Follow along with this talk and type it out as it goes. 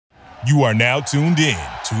You are now tuned in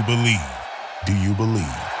to Believe. Do you believe?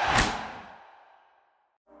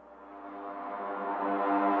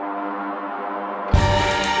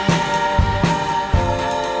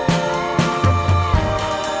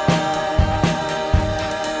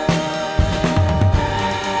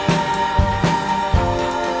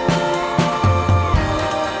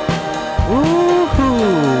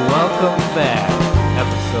 Woohoo! Welcome back.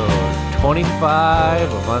 Episode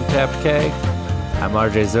 25 of Untapped K. I'm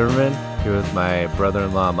RJ Zimmerman, here with my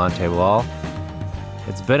brother-in-law, Monte Wall.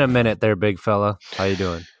 It's been a minute there, big fella. How you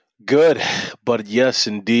doing? Good, but yes,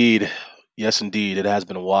 indeed, it has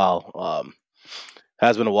been a while.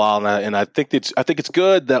 And I think it's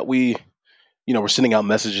good that we're sending out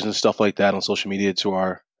messages and stuff like that on social media to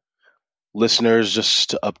our listeners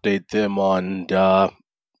just to update them on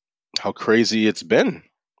how crazy it's been.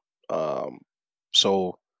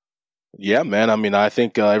 So yeah, man. I mean, I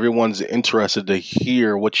think everyone's interested to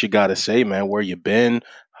hear what you got to say, man. Where you been?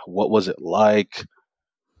 What was it like?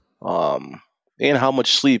 And how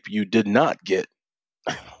much sleep you did not get.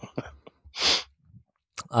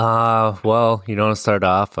 Well, to start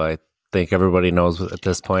off, I think everybody knows at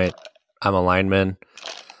this point, I'm a lineman.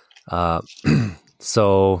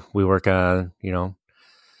 So we work on,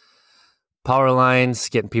 power lines,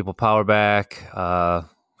 getting people power back.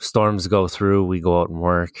 Storms go through, we go out and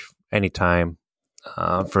work anytime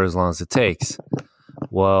for as long as it takes.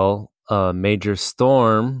 Well, a major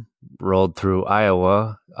storm rolled through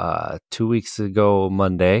Iowa 2 weeks ago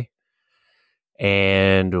Monday,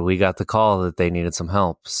 and we got the call that they needed some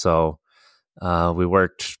help. So we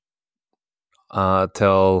worked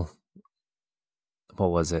till,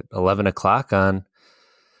 11 o'clock on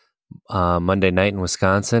Monday night in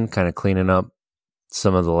Wisconsin, kind of cleaning up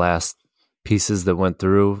some of the last pieces that went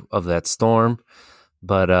through of that storm.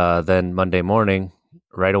 But then Monday morning,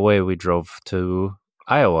 right away, we drove to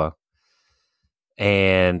Iowa.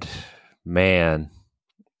 And man,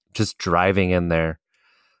 just driving in there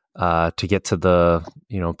to get to the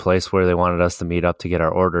place where they wanted us to meet up to get our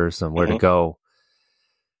orders and where to go,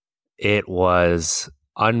 it was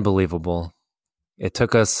unbelievable. It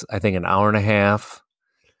took us, I think, an hour and a half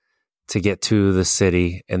to get to the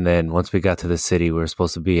city, and then once we got to the city we were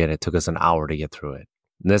supposed to be in, it took us an hour to get through it.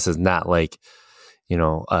 And this is not like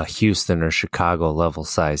a Houston or Chicago level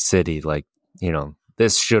size city. Like,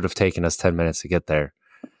 this should have taken us 10 minutes to get there.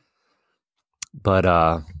 But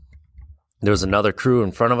there was another crew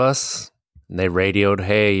in front of us, and they radioed,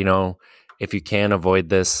 hey, if you can avoid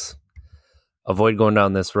going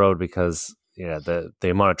down this road, because the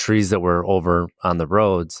amount of trees that were over on the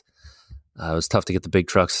roads, it was tough to get the big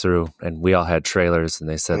trucks through, and we all had trailers, and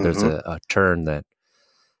they said there's a turn that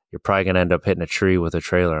you're probably going to end up hitting a tree with a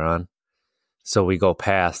trailer on. So we go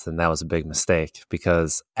past, and that was a big mistake,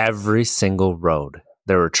 because every single road,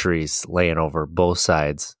 there were trees laying over both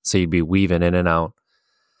sides. So you'd be weaving in and out.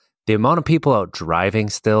 The amount of people out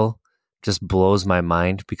driving still just blows my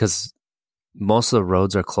mind, because most of the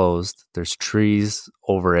roads are closed. There's trees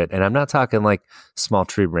over it. And I'm not talking like small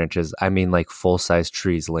tree branches. I mean like full-size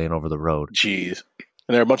trees laying over the road. Jeez.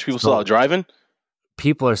 And there are a bunch of people still out driving?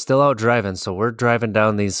 People are still out driving. So we're driving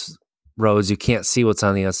down these roads. You can't see what's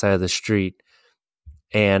on the other side of the street.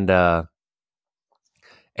 And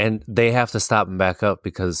they have to stop and back up,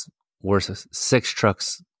 because we're 6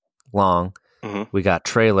 trucks long. Mm-hmm. We got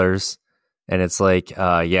trailers, and it's like,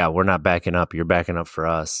 we're not backing up. You're backing up for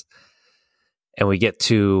us. And we get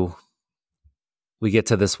to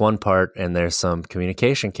this one part, and there's some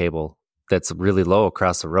communication cable that's really low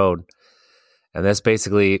across the road. And this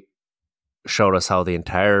basically showed us how the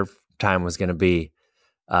entire time was going to be.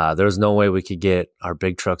 There was no way we could get our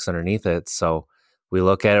big trucks underneath it. So we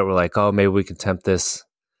look at it, we're like, oh, maybe we can tempt this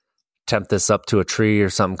up to a tree or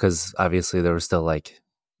something, because obviously there was still at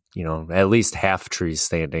least half trees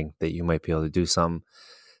standing that you might be able to do something.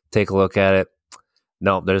 Take a look at it.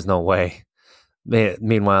 Nope, there's no way.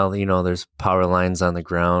 Meanwhile, there's power lines on the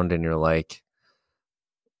ground, and you're like,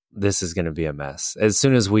 this is going to be a mess. As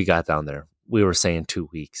soon as we got down there, we were saying 2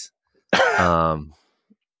 weeks.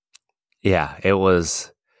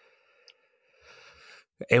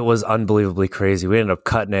 It was unbelievably crazy. We ended up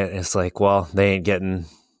cutting it, and it's like, well, they ain't getting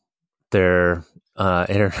their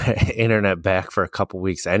internet back for a couple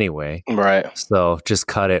weeks anyway. Right. So just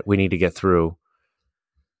cut it. We need to get through.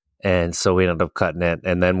 And so we ended up cutting it.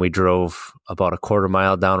 And then we drove about a quarter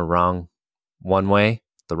mile down the wrong way,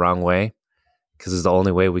 because it's the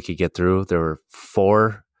only way we could get through. There were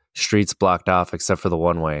 4 streets blocked off except for the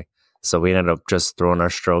one way. So we ended up just throwing our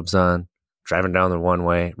strobes on, driving down the wrong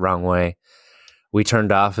way. We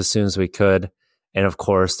turned off as soon as we could. And of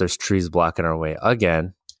course, there's trees blocking our way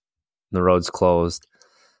again. The road's closed.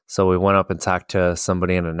 So we went up and talked to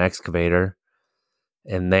somebody in an excavator,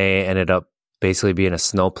 and they ended up basically being a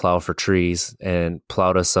snowplow for trees and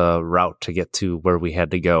plowed us a route to get to where we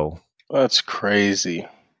had to go. That's crazy.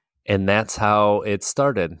 And that's how it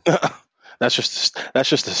started. That's just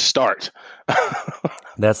a start.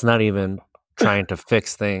 That's not even trying to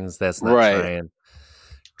fix things. That's not Right.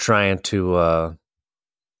 trying to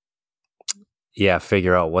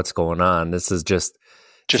figure out what's going on. This is just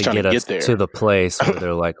to trying get to us get there. to the place where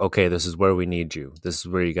they're like, okay, this is where we need you. This is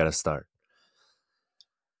where you got to start.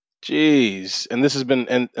 Jeez. And this has been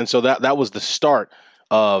and so that was the start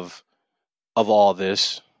of all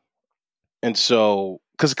this. And so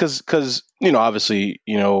cuz obviously,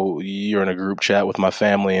 you're in a group chat with my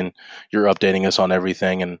family and you're updating us on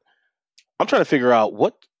everything, and I'm trying to figure out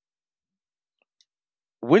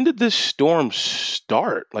when did this storm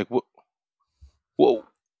start? Like what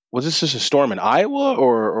was this just a storm in Iowa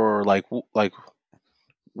or like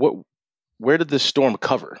what where did this storm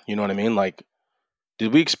cover? You know what I mean? Like,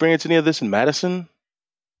 did we experience any of this in Madison?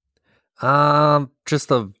 I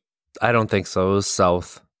don't think so. It was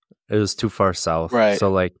south. It was too far south. Right.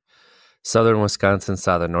 So like southern Wisconsin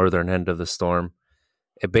saw the northern end of the storm.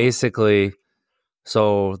 It basically,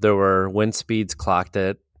 so there were wind speeds clocked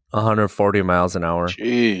at 140 miles an hour.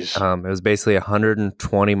 Jeez. It was basically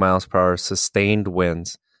 120 miles per hour sustained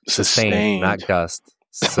winds. Sustained. Not gust.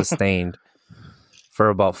 Sustained for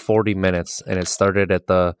about 40 minutes. And it started at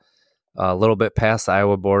the a little bit past the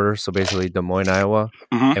Iowa border, so basically Des Moines, Iowa,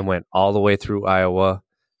 and went all the way through Iowa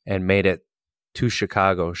and made it to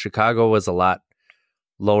Chicago. Chicago was a lot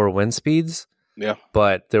lower wind speeds,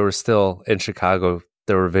 but there were still, in Chicago,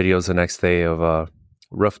 there were videos the next day of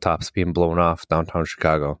rooftops being blown off downtown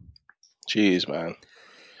Chicago. Jeez, man.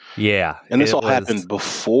 Yeah. And this all happened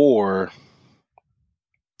before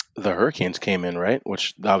the hurricanes came in, right?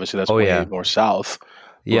 Which obviously that's way more south.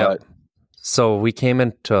 Yeah. So we came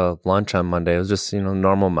into lunch on Monday. It was just,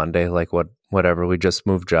 normal Monday, like whatever. We just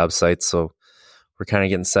moved job sites. So we're kind of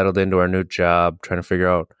getting settled into our new job, trying to figure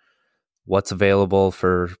out what's available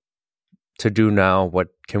to do now. What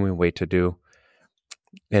can we wait to do?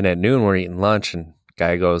 And at noon, we're eating lunch, and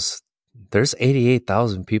guy goes, "There's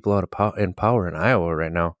 88,000 people out of in power in Iowa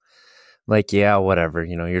right now." I'm like, yeah, whatever.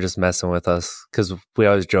 You're just messing with us, because we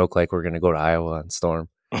always joke like we're going to go to Iowa and storm.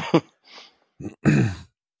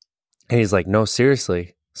 And he's like, "No,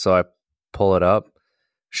 seriously." So I pull it up.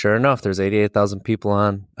 Sure enough, there's 88,000 people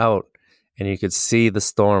out, and you could see the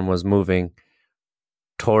storm was moving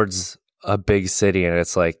towards a big city, and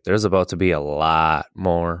it's like there's about to be a lot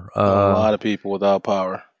more. A lot of people without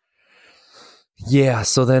power. Yeah,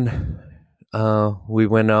 so then we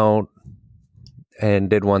went out and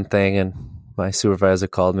did one thing, and my supervisor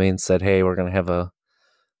called me and said, "Hey, we're going to have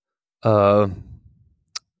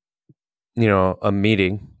a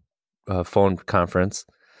meeting, a phone conference."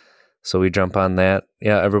 So we jump on that.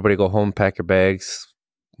 Yeah, everybody go home, pack your bags.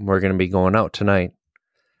 We're going to be going out tonight.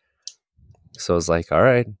 So I was like, all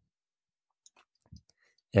right.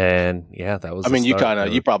 And yeah, that was. I mean, you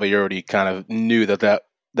probably already kind of knew that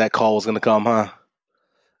call was going to come, huh?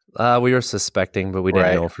 We were suspecting, but we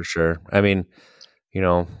didn't know for sure. I mean,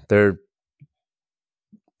 you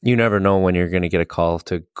never know when you're going to get a call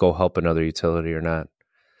to go help another utility or not.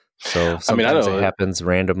 So sometimes it happens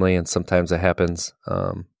randomly, and sometimes it happens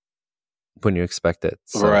when you expect it.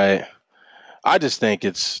 So. Right. I just think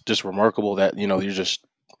it's just remarkable that, you just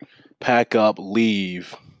pack up,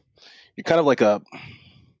 leave. You're kind of like kind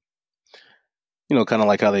of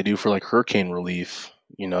like how they do for like hurricane relief.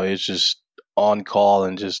 It's just on call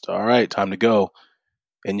and just, all right, time to go.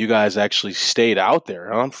 And you guys actually stayed out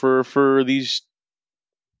there, huh? For these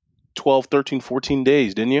 12, 13, 14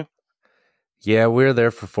 days, didn't you? Yeah, we were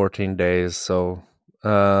there for 14 days. So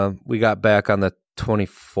we got back on the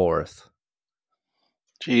 24th.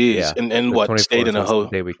 Jeez. Yeah. And what, stayed in a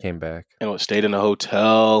hotel? Day we came back. And what, stayed in a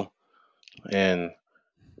hotel? And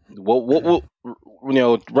what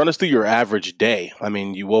run us through your average day. I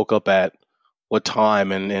mean, you woke up at what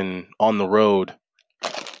time and on the road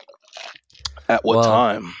at what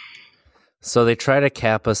time? So they try to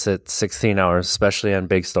cap us at 16 hours, especially on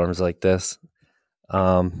big storms like this.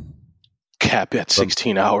 Cap at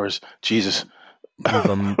 16 hours. Jesus.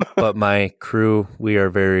 But my crew, we are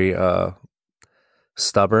very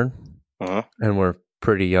stubborn, and we're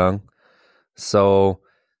pretty young. So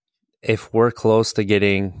if we're close to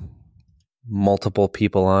getting multiple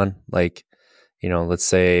people on, like, let's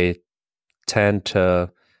say 10 to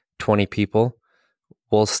 20 people,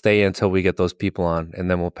 we'll stay until we get those people on, and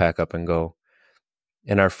then we'll pack up and go.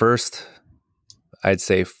 In our first, I'd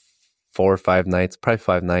say 4 or 5 nights, probably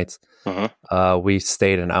 5 nights, we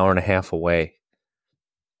stayed an hour and a half away.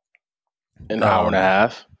 An hour and a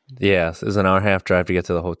half. Yeah, it was an hour and a half drive to get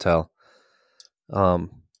to the hotel.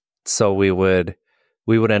 So we would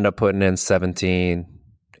end up putting in 17,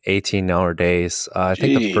 18-hour days. I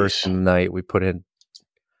think the first night we put in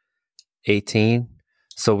 18.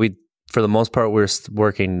 So for the most part, we were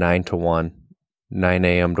working 9 to 1, 9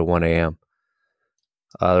 a.m. to 1 a.m.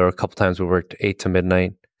 There were a couple times we worked 8 to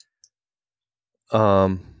midnight. 8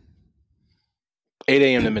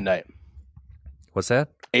 a.m. to midnight. What's that?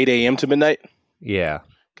 8 a.m. to midnight? Yeah.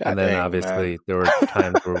 God and then dang, obviously man. there were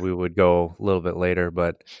times where we would go a little bit later,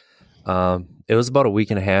 but it was about a week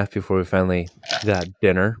and a half before we finally got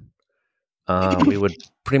dinner. We would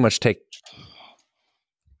pretty much take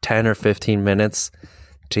 10 or 15 minutes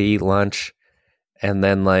to eat lunch, and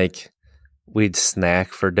then we'd snack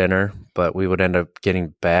for dinner, but we would end up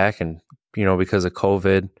getting back, and because of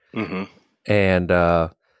COVID and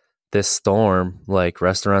this storm,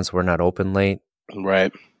 restaurants were not open late.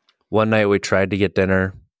 Right. One night we tried to get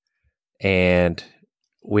dinner, and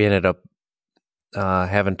we ended up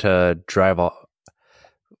having to drive all.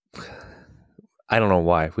 I don't know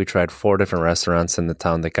why. We tried 4 different restaurants in the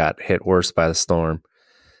town that got hit worse by the storm.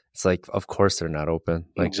 It's of course they're not open.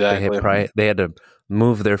 Exactly. They had to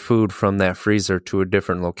move their food from that freezer to a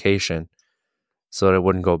different location so that it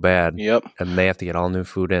wouldn't go bad. Yep. And they have to get all new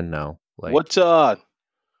food in now.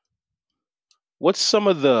 What's some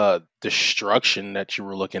of the destruction that you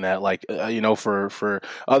were looking at, for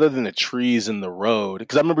other than the trees in the road?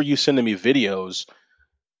 Because I remember you sending me videos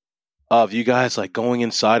of you guys going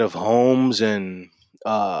inside of homes and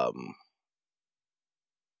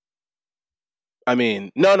I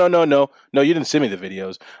mean, no, you didn't send me the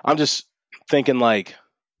videos. I'm just thinking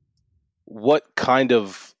what kind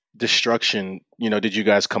of destruction did you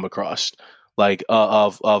guys come across?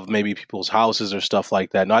 Of maybe people's houses or stuff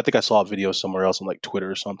like that. No, I think I saw a video somewhere else on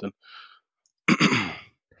Twitter or something.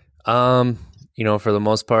 For the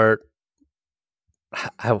most part,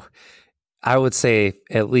 I would say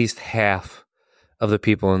at least half of the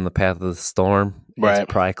people in the path of the storm, right,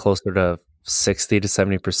 it's probably closer to 60 to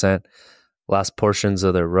 70%, lost portions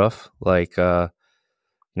of their roof, at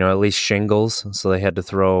least shingles. So they had to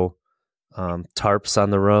throw tarps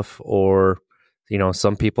on the roof, or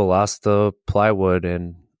some people lost the plywood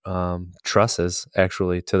and trusses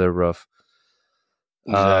actually to their roof.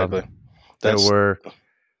 Exactly. There were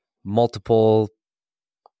multiple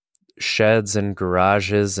sheds and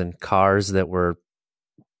garages and cars that were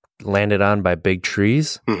landed on by big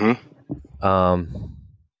trees. There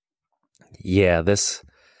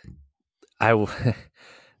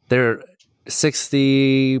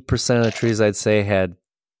 60% of the trees I'd say had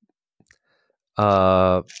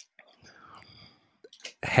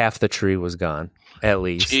half the tree was gone, at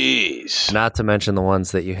least. Jeez. Not to mention the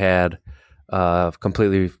ones that you had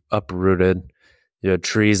completely uprooted. You had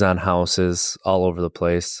trees on houses all over the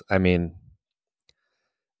place. I mean,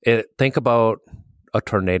 think about a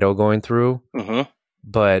tornado going through,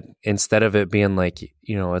 but instead of it being at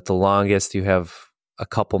the longest, you have a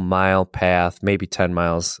couple mile path, maybe 10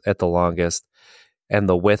 miles at the longest, and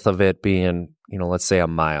the width of it being, let's say a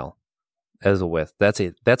mile as a width. That's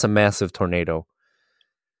a massive tornado.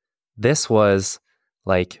 This was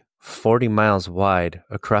 40 miles wide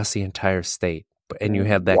across the entire state, and you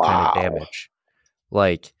had that kind of damage.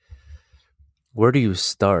 Where do you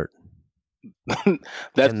start?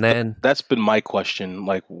 That's been my question.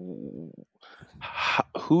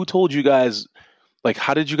 Who told you guys?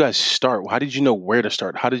 How did you guys start? How did you know where to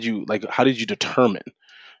start? How did you determine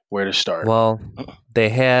where to start? Well, they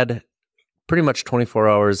had pretty much 24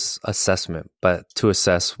 hours assessment, but to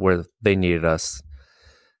assess where they needed us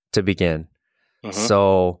to begin.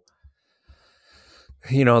 So,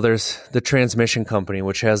 there's the transmission company,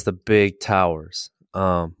 which has the big towers.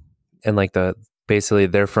 And basically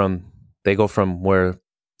they go from where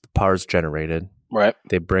the power's generated. Right.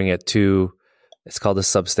 They bring it to, it's called a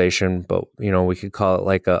substation, but we could call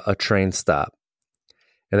it a train stop.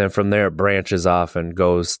 And then from there it branches off and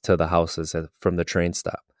goes to the houses from the train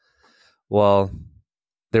stop. Well,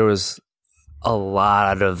 there was a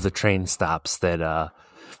lot of the train stops that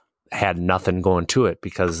had nothing going to it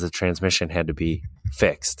because the transmission had to be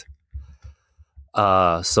fixed.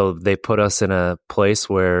 So they put us in a place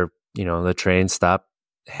where, the train stop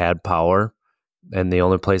had power, and the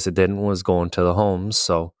only place it didn't was going to the homes.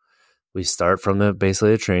 So we start from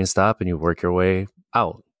basically a train stop, and you work your way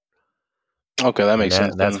out. Okay, that makes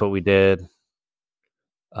sense. That's what we did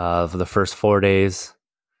for the first 4 days.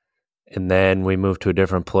 And then we moved to a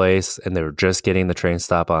different place, and they were just getting the train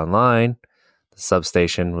stop online. The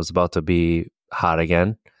substation was about to be hot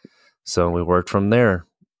again. So we worked from there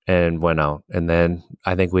and went out. And then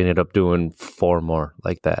I think we ended up doing 4 more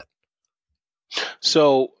like that.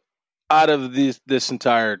 So out of this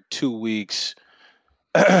entire 2 weeks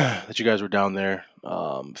that you guys were down there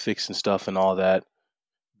fixing stuff and all that,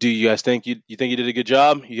 do you guys think you think you did a good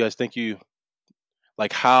job? You guys think you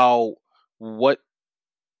like how what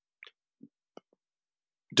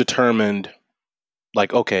determined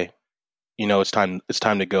like okay, it's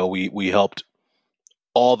time to go. We helped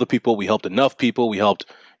all the people, we helped enough people, we helped,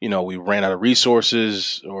 we ran out of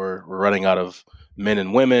resources or we're running out of men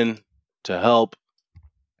and women to help.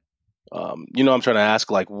 I'm trying to ask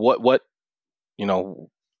like what why'd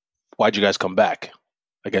you guys come back?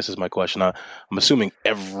 I guess is my question. I'm assuming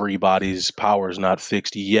everybody's power is not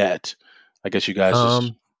fixed yet. I guess you guys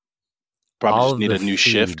just probably just need a new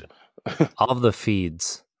shift. All of the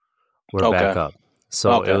feeds were Okay. back up.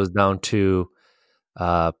 So Okay. it was down to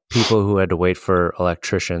people who had to wait for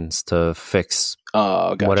electricians to fix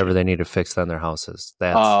Gotcha. whatever they need to fix on their houses.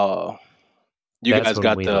 That's You that's guys when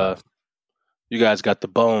got we the left. you guys got the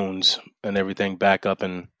bones and everything back up,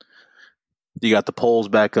 and you got the poles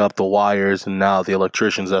back up, the wires, and now the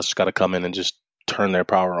electricians that's just got to come in and just turn their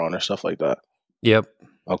power on or stuff like that. Yep.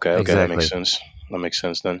 Okay, that Exactly. makes sense. That makes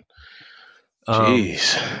sense then. Um,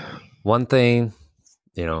 Jeez. One thing,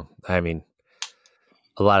 I mean,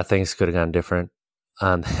 a lot of things could have gone different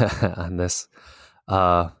on on this.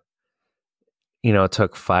 It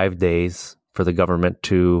took 5 days for the government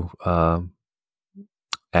to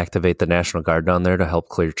activate the National Guard down there to help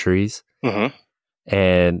clear trees. Mm-hmm.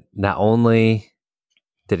 And not only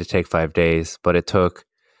did it take 5 days, but it took,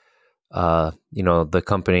 the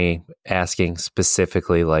company asking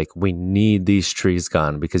specifically, like, we need these trees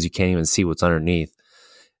gone because you can't even see what's underneath.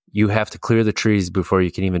 You have to clear the trees before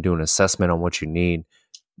you can even do an assessment on what you need.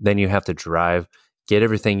 Then you have to drive, get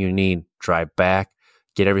everything you need, drive back,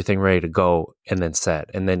 get everything ready to go, and then set.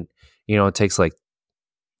 And then, it takes like,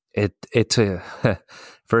 it took,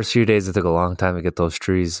 first few days, it took a long time to get those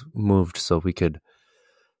trees moved so we could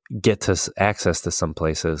get to access to some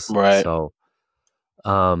places. Right. So,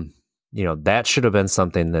 that should have been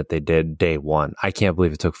something that they did day one. I can't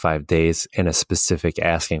believe it took 5 days and a specific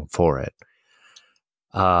asking for it.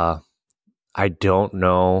 I don't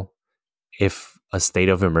know if a state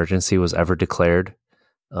of emergency was ever declared.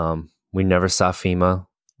 We never saw FEMA.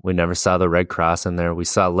 We never saw the Red Cross in there. We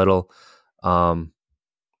saw little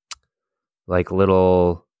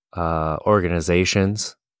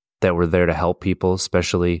organizations that were there to help people,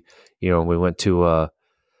 especially, we went to a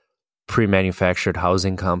pre-manufactured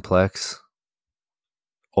housing complex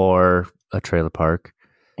or a trailer park,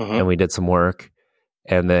 Mm-hmm. and we did some work,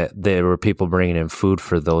 and there were people bringing in food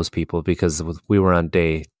for those people because we were on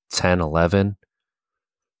day 10, 11,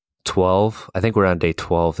 12. I think we're on day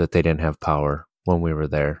 12 that they didn't have power when we were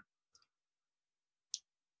there.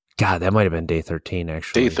 God, that might have been day 13,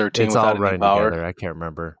 actually. Day 13 It's without all any running power? together. I can't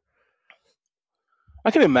remember.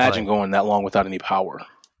 I can imagine But- going that long without any power.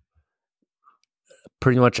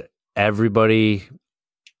 Pretty much everybody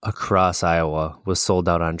across Iowa was sold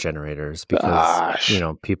out on generators because, Gosh.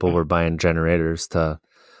 people were buying generators to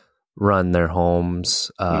run their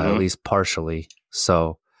homes, at Mhm. least partially.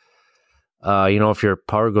 So, if your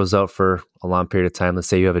power goes out for a long period of time, let's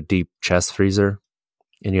say you have a deep chest freezer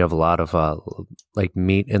and you have a lot of like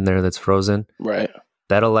meat in there that's frozen, Right.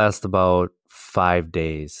 that'll last about 5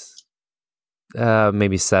 days,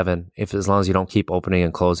 maybe 7, as long as you don't keep opening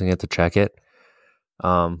and closing it to check it,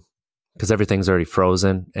 because everything's already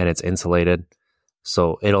frozen and it's insulated.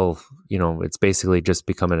 So it'll, it's basically just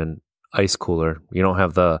becoming an ice cooler. You don't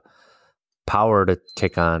have the power to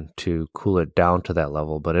kick on to cool it down to that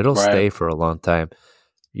level, but it'll Right. stay for a long time.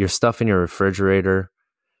 Your stuff in your refrigerator,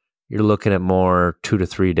 you're looking at more 2 to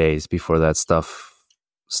 3 days before that stuff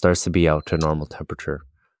starts to be out to normal temperature.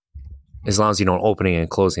 As long as you don't opening and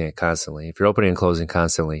closing it constantly. If you're opening and closing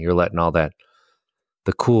constantly, you're letting all the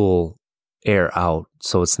cool air out,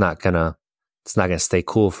 so it's not gonna stay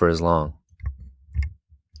cool for as long.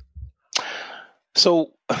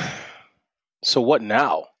 So what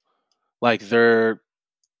now? Like they're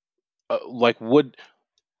like would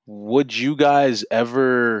you guys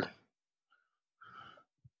ever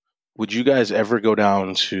go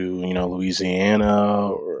down to Louisiana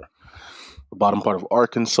or the bottom part of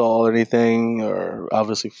Arkansas or anything, or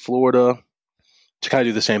obviously Florida to kind of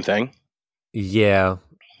do the same thing? Yeah.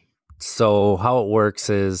 So how it works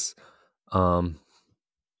is the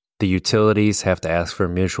utilities have to ask for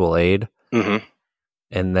mutual aid, Mm-hmm.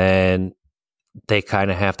 and then they kind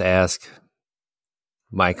of have to ask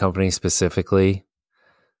my company specifically.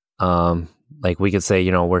 Like we could say,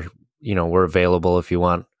 we're available if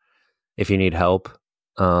you need help.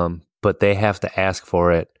 But they have to ask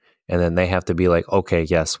for it, and then they have to be like, okay,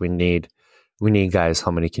 yes, we need we need guys.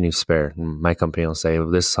 How many can you spare? And my company will say, well,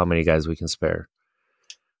 this is how many guys we can spare.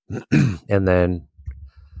 And then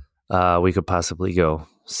we could possibly go.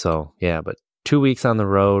 So, yeah, but 2 weeks on the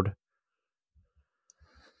road.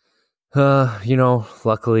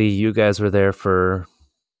 Luckily you guys were there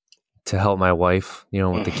to help my wife,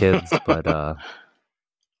 with the kids. But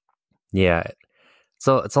yeah,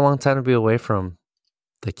 so it's a long time to be away from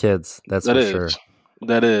the kids. That's for sure.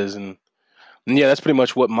 That is. And yeah, that's pretty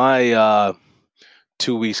much what my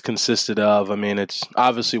 2 weeks consisted of. I mean, it's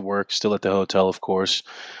obviously work, still at the hotel, of course.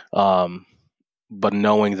 But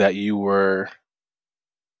knowing that you were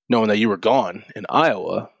gone in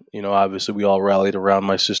Iowa, obviously we all rallied around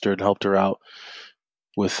my sister and helped her out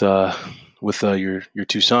with your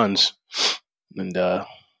two sons, and it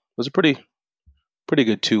was a pretty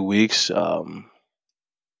good 2 weeks.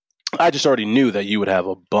 I just already knew that you would have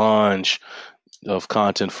a bunch of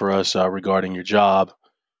content for us regarding your job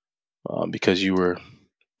because you were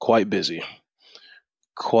quite busy.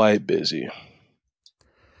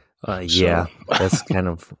 Yeah, that's kind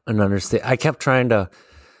of an understatement. I kept trying to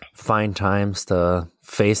find times to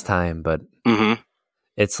FaceTime, but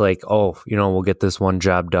it's like, we'll get this one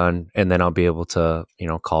job done and then I'll be able to,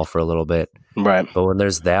 call for a little bit. Right. But when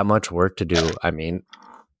there's that much work to do, I mean,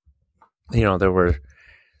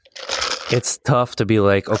 it's tough to be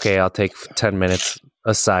like, okay, I'll take 10 minutes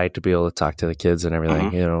aside to be able to talk to the kids and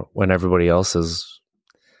everything, when everybody else is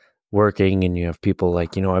working and you have people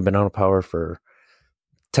like, I've been out of power for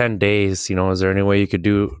 10 days, is there any way you could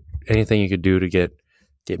do anything you could do to get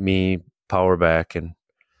me power back? And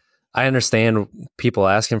I understand people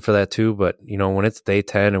asking for that too, but when it's day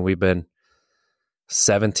 10 and we've been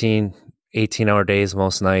 17, 18-hour days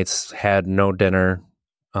most nights, had no dinner,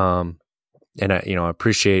 and I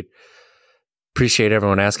appreciate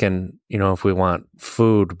everyone asking, if we want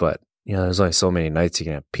food, but there's only so many nights you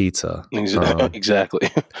can have pizza. Exactly.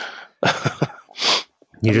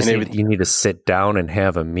 You need to sit down and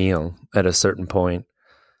have a meal at a certain point.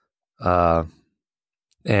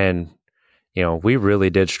 And we really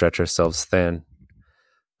did stretch ourselves thin.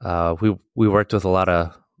 We worked with a lot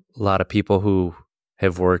of people who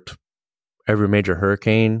have worked every major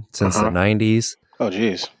hurricane since the 90s. Oh,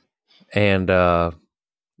 geez. And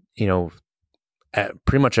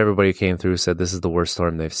pretty much everybody who came through said this is the worst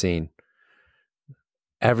storm they've seen.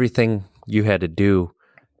 Everything you had to do,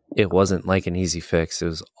 it wasn't like an easy fix. It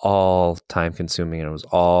was all time consuming, and it was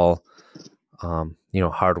all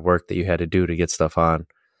hard work that you had to do to get stuff on.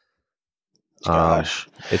 Gosh.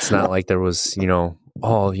 It's not like there was,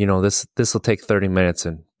 this will take 30 minutes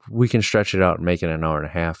and we can stretch it out and make it an hour and a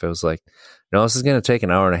half. It was like, no, this is going to take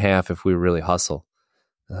an hour and a half if we really hustle.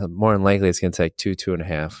 More than likely, it's going to take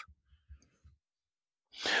 2.5.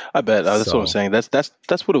 I bet. That's what I'm saying.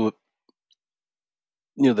 That's what it would,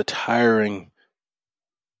 the tiring.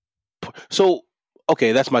 So,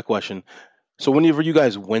 okay, that's my question. So whenever you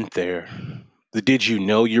guys went there, did you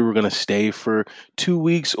know you were going to stay for 2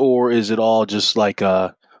 weeks, or is it all just like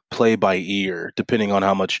a play by ear, depending on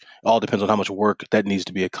how much work that needs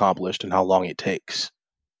to be accomplished and how long it takes?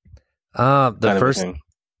 The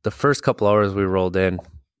first couple hours we rolled in,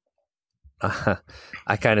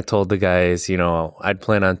 I kind of told the guys, I'd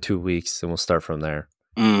plan on 2 weeks and we'll start from there.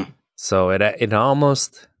 So it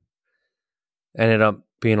almost ended up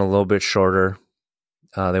being a little bit shorter.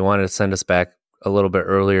 They wanted to send us back a little bit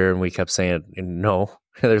earlier, and we kept saying, no,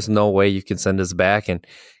 there's no way you can send us back and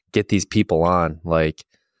get these people on. Like,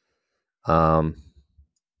 and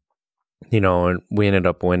we ended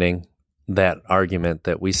up winning that argument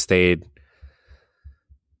that we stayed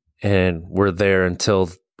and we're there until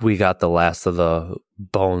we got the last of the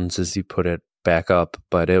bones, as you put it, back up.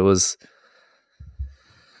 But there's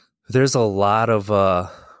a lot of, a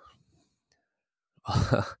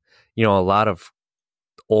lot of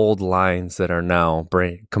old lines that are now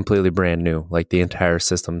completely brand new. Like the entire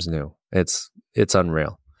system's new. It's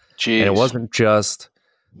unreal. Jeez. And it wasn't just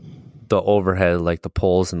the overhead, like the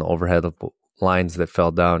poles and the overhead lines that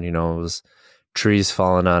fell down. It was trees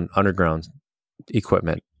falling on underground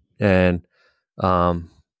equipment and,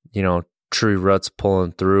 tree roots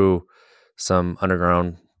pulling through some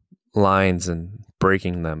underground lines and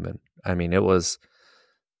breaking them. And I mean, it was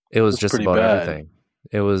just about bad. everything.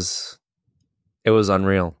 It was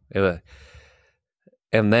unreal.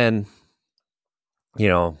 And then,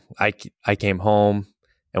 I came home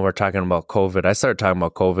and we're talking about COVID. I started talking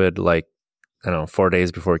about COVID, 4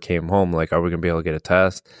 days before I came home. Like, are we going to be able to get a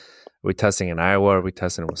test? Are we testing in Iowa? Are we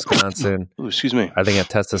testing in Wisconsin? Ooh, excuse me. Are they going to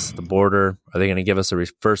test us at the border? Are they going to give us a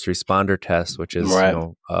first responder test, which is, right.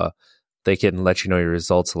 They can let you know your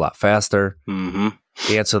results a lot faster? Mm-hmm.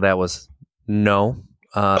 The answer to that was no.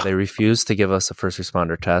 They refused to give us a first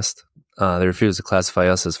responder test. They refused to classify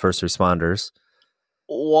us as first responders.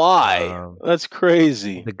 Why? That's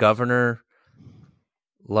crazy. The governor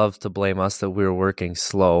loved to blame us that we were working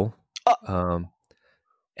slow.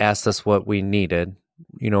 Asked us what we needed.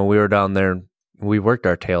 We were down there. We worked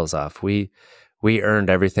our tails off. We earned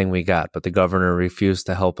everything we got, but the governor refused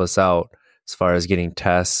to help us out as far as getting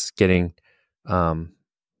tests, getting,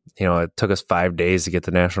 it took us 5 days to get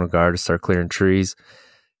the National Guard to start clearing trees.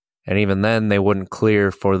 And even then, they wouldn't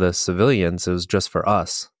clear for the civilians. It was just for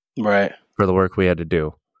us. Right. For the work we had to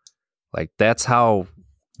do. Like, that's how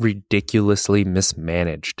ridiculously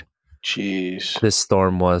mismanaged this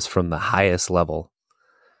storm was from the highest level.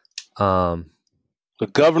 The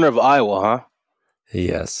governor of Iowa, huh?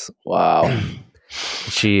 Yes. Wow.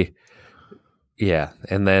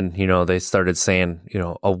 And then, they started saying,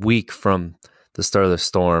 a week from the start of the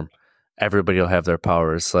storm, everybody will have their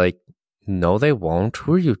powers. Like, no, they won't.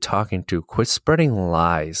 Who are you talking to? Quit spreading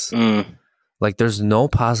lies. Like, there's no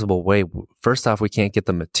possible way. First off, we can't get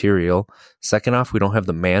the material. Second off, we don't have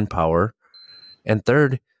the manpower. And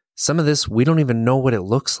third, some of this, we don't even know what it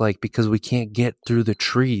looks like because we can't get through the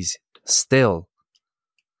trees still.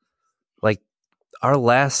 Like, our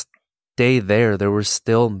last day there were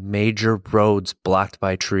still major roads blocked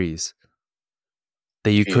by trees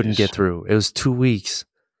that you couldn't get through. It was 2 weeks.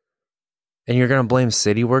 And you're going to blame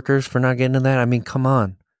city workers for not getting to that? I mean, come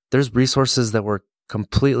on. There's resources that were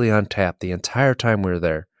completely untapped the entire time we were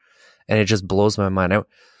there. And it just blows my mind.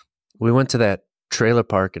 We went to that trailer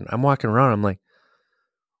park and I'm walking around. I'm like,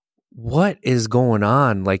 what is going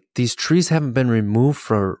on? Like, these trees haven't been removed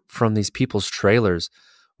from these people's trailers.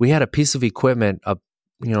 We had a piece of equipment, a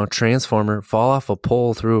transformer, fall off a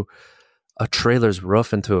pole through a trailer's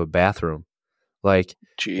roof into a bathroom. Like,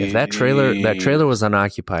 if that trailer was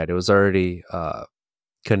unoccupied, it was already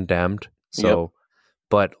condemned. So,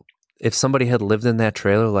 but if somebody had lived in that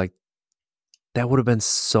trailer, like, that would have been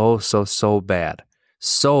so bad.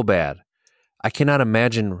 So bad. I cannot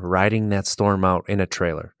imagine riding that storm out in a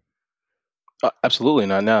trailer. Absolutely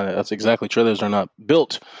not. Now, that's exactly. Trailers are not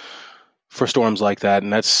built for storms like that,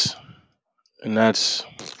 and that's just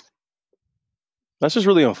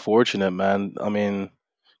really unfortunate, man. I mean,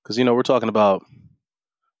 because we're talking about,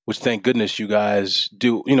 which thank goodness you guys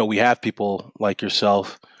do. We have people like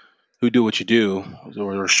yourself who do what you do. So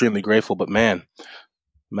we're extremely grateful. But man,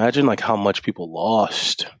 imagine like how much people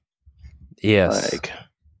lost. Yes,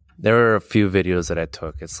 there were a few videos that I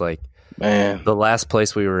took. It's like, man, the last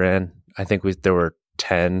place we were in, I think there were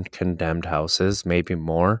 10 condemned houses, maybe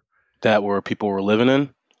more. That were people were living in?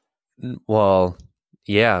 Well,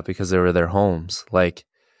 yeah, because they were their homes. Like,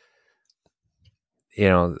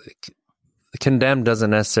 condemned doesn't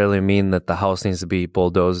necessarily mean that the house needs to be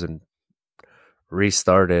bulldozed and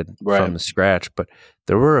restarted from scratch, but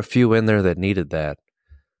there were a few in there that needed that.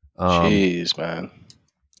 Jeez, man.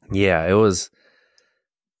 Yeah, it was.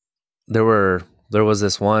 There was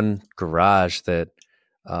this one garage that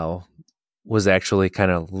was actually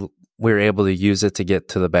kind of, we were able to use it to get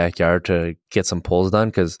to the backyard to get some pulls done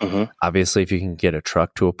because obviously if you can get a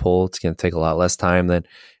truck to a pole, it's going to take a lot less time than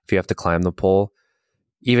if you have to climb the pole.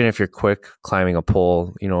 Even if you're quick climbing a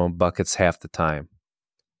pole, bucket's half the time.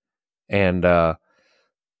 And the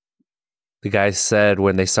guys said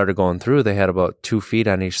when they started going through, they had about 2 feet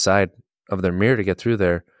on each side of their mirror to get through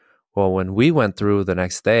there. Well, when we went through the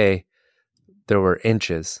next day, there were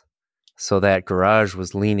inches. So that garage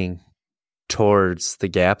was leaning towards the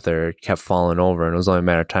gap there. It kept falling over, and it was only a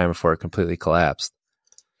matter of time before it completely collapsed.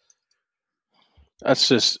 That's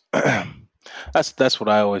just that's what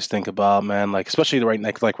I always think about, man. Like, especially right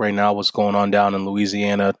now, what's going on down in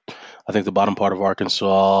Louisiana. I think the bottom part of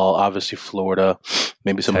Arkansas, obviously Florida,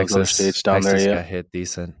 maybe some of those other states down Texas there. Got hit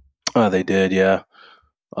decent. They did, yeah.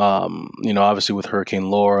 Obviously with Hurricane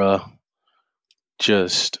Laura,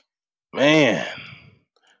 just, man,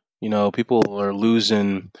 people are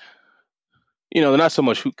losing. They're not so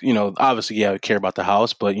much, obviously, yeah, we care about the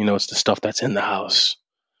house, but, it's the stuff that's in the house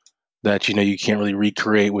that, you can't really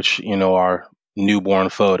recreate, which, are newborn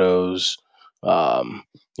photos,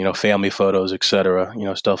 family photos, etc.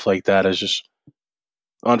 Stuff like that is just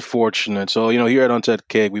unfortunate. So, here at Unsaid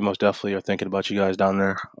Keg, we most definitely are thinking about you guys down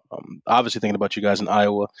there. Obviously thinking about you guys in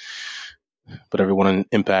Iowa, but everyone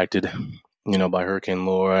impacted, by Hurricane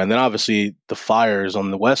Laura. And then obviously the fires on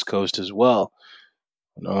the West Coast as well.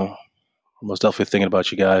 Most definitely thinking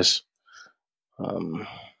about you guys.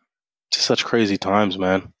 Just such crazy times,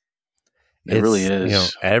 man. It really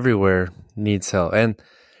is. Everywhere needs help. And,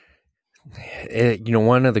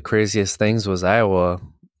 one of the craziest things was Iowa.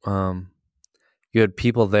 You had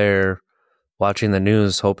people there watching the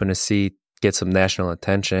news, hoping to see get some national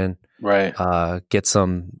attention, Right. get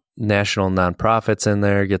some national nonprofits in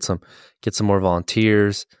there, get some more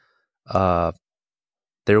volunteers.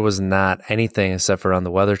 There was not anything except for on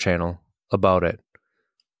the Weather Channel about it.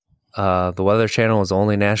 The Weather Channel was the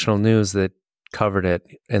only national news that covered it.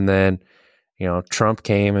 And then, Trump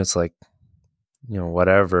came. It's like,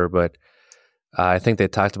 whatever. But I think they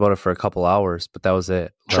talked about it for a couple hours, but that was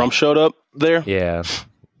it. Trump showed up there? Yeah.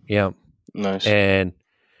 Yeah. Nice. And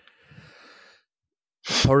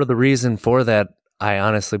part of the reason for that, I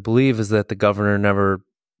honestly believe, is that the governor never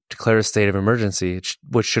declared a state of emergency,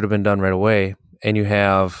 which should have been done right away. And you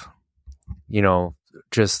have,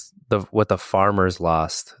 just what the farmers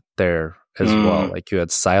lost there as well. Like you had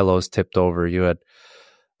silos tipped over, you had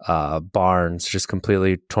barns just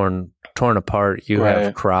completely torn apart. You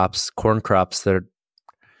have corn crops that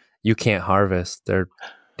you can't harvest. They're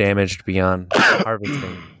damaged beyond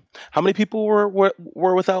harvesting. How many people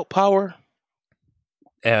were without power?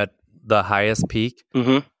 At the highest peak,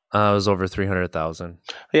 it was over 300,000.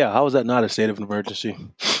 Yeah, how was that not a state of emergency?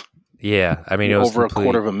 Yeah, I mean, it was over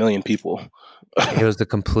 250,000 people. It was the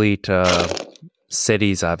complete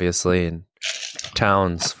cities, obviously, and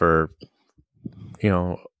towns for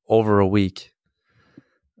over a week.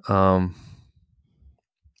 And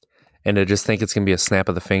to just think it's going to be a snap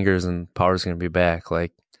of the fingers and power's going to be back,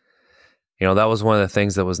 like, that was one of the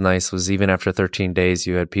things that was nice, was even after 13 days,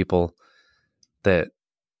 you had people that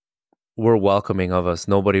were welcoming of us.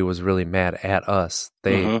 Nobody was really mad at us.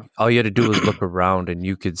 All you had to do was look around and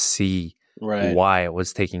you could see why it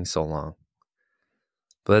was taking so long.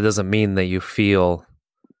 But that doesn't mean that you feel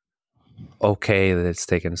okay that it's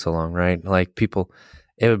taken so long, right? Like people,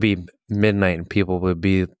 it would be midnight and people would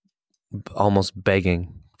be almost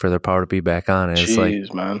begging for their power to be back on. And it's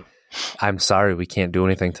like, man, I'm sorry, we can't do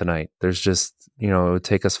anything tonight. There's just, it would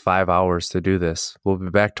take us 5 hours to do this. We'll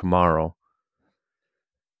be back tomorrow.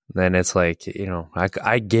 Then it's like,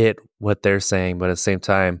 I get what they're saying, but at the same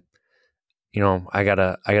time, I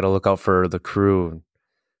gotta look out for the crew.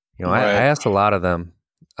 I asked a lot of them,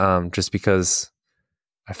 just because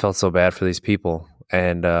I felt so bad for these people,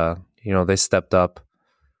 and they stepped up.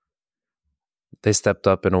 They stepped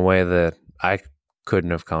up in a way that I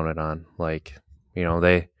couldn't have counted on. Like,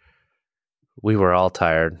 we were all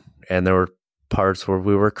tired, and there were parts where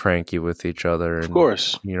we were cranky with each other. And, of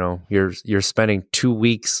course, you're spending 2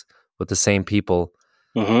 weeks with the same people,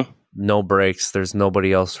 no breaks. There's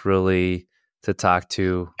nobody else really to talk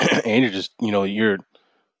to, and you're just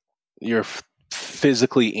you're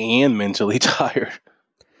physically and mentally tired.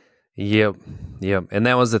 Yep, and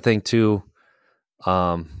that was the thing too.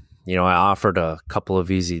 I offered a couple of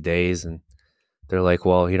easy days, and they're like,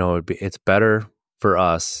 "Well, it's better for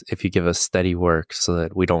us if you give us steady work, so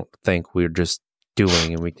that we don't think we're just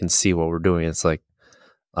doing, and we can see what we're doing." It's like,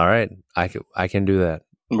 all right, I can do that.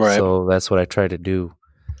 Right. So that's what I tried to do.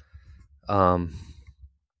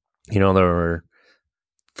 There were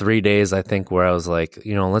 3 days, I think, where I was like,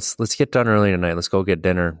 let's get done early tonight. Let's go get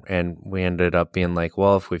dinner. And we ended up being like,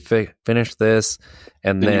 well, if we finish this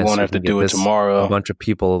and then you won't have to do it tomorrow. A bunch of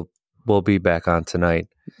people will be back on tonight.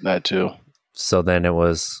 That too. So then it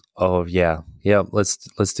was, oh yeah, let's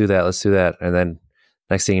do that. Let's do that. And then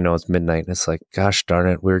next thing you know, it's midnight. And it's like, gosh darn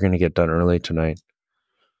it, we're going to get done early tonight.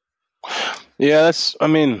 Yeah, that's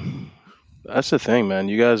the thing, man.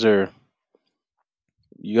 You guys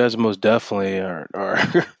most definitely are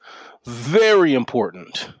very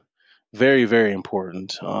important. Very, very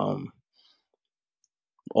important.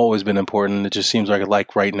 Always been important. It just seems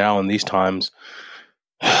like right now in these times,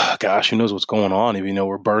 gosh, who knows what's going on? Even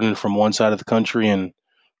we're burning from one side of the country and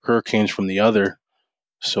hurricanes from the other.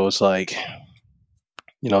 So it's like,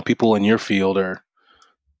 people in your field are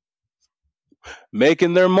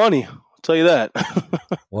making their money. I'll tell you that.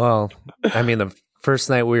 Well, I mean, the first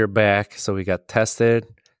night we were back, so we got tested.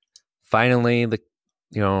 Finally,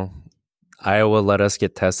 Iowa let us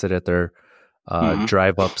get tested at their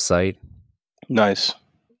drive-up site. Nice.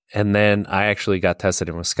 And then I actually got tested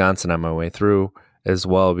in Wisconsin on my way through as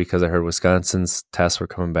well, because I heard Wisconsin's tests were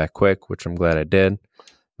coming back quick, which I'm glad I did.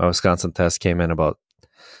 My Wisconsin test came in about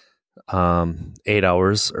 8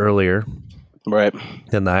 hours earlier, right,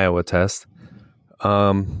 than the Iowa test.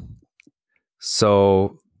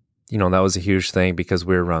 So, that was a huge thing, because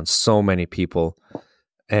we were around so many people,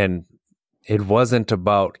 and it wasn't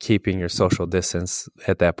about keeping your social distance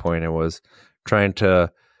at that point. It was trying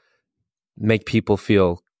to make people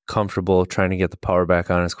feel comfortable, trying to get the power back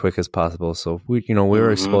on as quick as possible. So we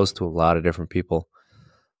were exposed to a lot of different people.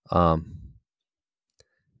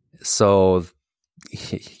 So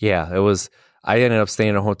yeah, it was, I ended up staying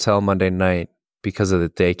in a hotel Monday night because of the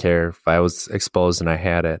daycare. If I was exposed and I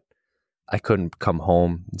had it, I couldn't come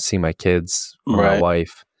home and see my kids or my Right.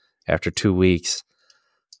 wife after 2 weeks,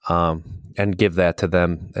 and give that to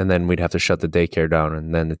them. And then we'd have to shut the daycare down,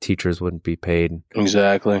 and then the teachers wouldn't be paid.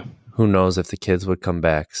 Exactly. Who knows if the kids would come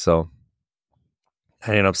back. So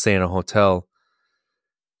I ended up staying in a hotel,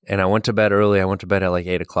 and I went to bed early. I went to bed at like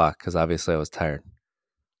 8 o'clock because obviously I was tired.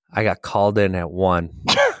 I got called in at 1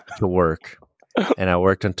 to work, and I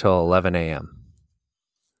worked until 11 a.m.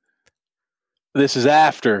 This is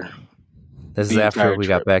after. This is The after entire we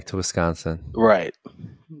trip. got back to Wisconsin. Right.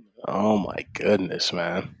 Oh my goodness,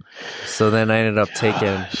 man. So then I ended up taking.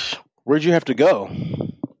 Gosh. Where'd you have to go?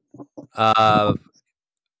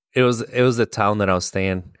 It was the town that I was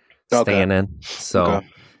staying in. So, Okay.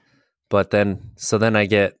 but then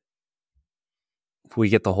we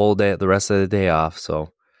get the whole day, the rest of the day off.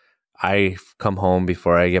 So I come home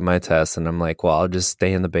before I get my test, and I'm like, well, I'll just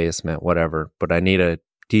stay in the basement, whatever. But I need a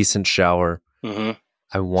decent shower. Mm-hmm.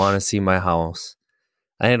 I want to see my house.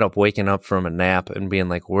 I ended up waking up from a nap and being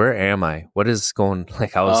like, where am I? What is going?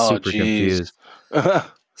 Like, I was super confused.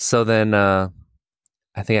 So then I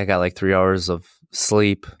think I got like 3 hours of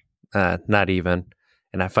sleep, not even.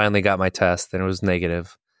 And I finally got my test, and it was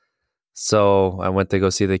negative. So I went to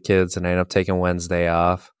go see the kids, and I ended up taking Wednesday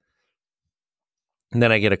off. And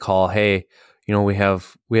then I get a call, hey, we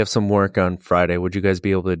have some work on Friday. Would you guys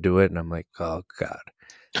be able to do it? And I'm like, oh God.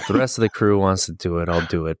 If the rest of the crew wants to do it, I'll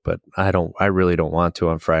do it. But I really don't want to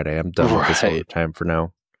on Friday. I'm done with this overtime for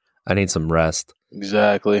now. I need some rest.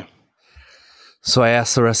 Exactly. So I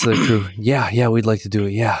asked the rest of the crew, yeah, we'd like to do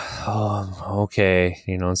it. Yeah. Oh, okay.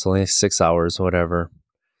 It's only 6 hours, whatever.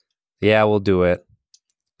 Yeah, we'll do it.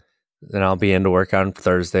 Then I'll be into work on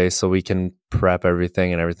Thursday so we can prep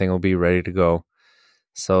everything, and everything will be ready to go.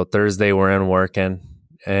 So Thursday we're in working,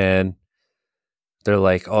 and they're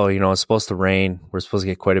like, oh, it's supposed to rain. We're supposed to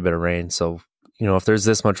get quite a bit of rain. So, if there's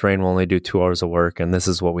this much rain, we'll only do 2 hours of work, and this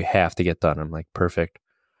is what we have to get done. I'm like, perfect.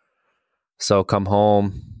 So come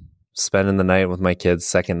home, spending the night with my kids,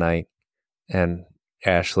 second night, and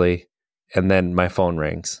Ashley, and then my phone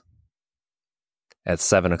rings at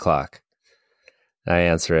 7 o'clock. I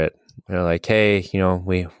answer it. They're like, hey,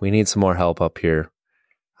 we need some more help up here.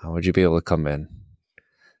 Would you be able to come in?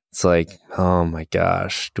 It's like, oh my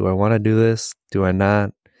gosh, do I want to do this? Do I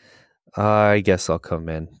not? I guess I'll come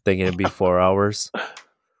in. Thinking it'd be 4 hours.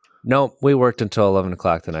 Nope, we worked until 11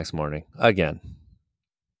 o'clock the next morning. Again.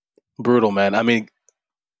 Brutal, man. I mean,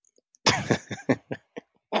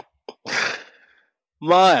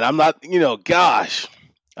 I'm not, gosh.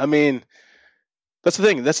 I mean, that's the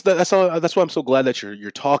thing. That's why I'm so glad that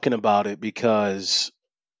you're talking about it, because,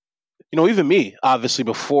 even me, obviously,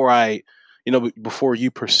 before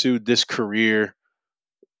you pursued this career,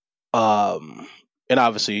 and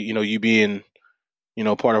obviously, you being,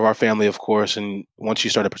 part of our family, of course, and once you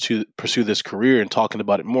started to pursue this career and talking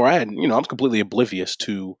about it more, I'm completely oblivious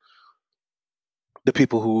to the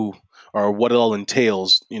people who are what it all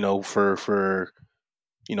entails, for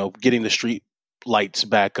getting the street lights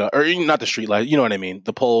back up, or not the street light, you know what I mean,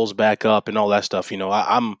 the poles back up and all that stuff.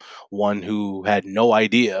 I'm one who had no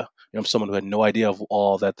idea. I'm someone who had no idea of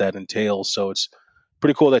all that entails. So it's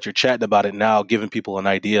pretty cool that you're chatting about it now, giving people an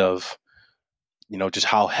idea of, just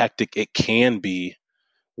how hectic it can be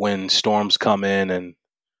when storms come in, and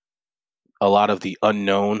a lot of the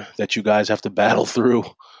unknown that you guys have to battle through.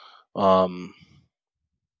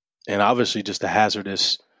 And obviously just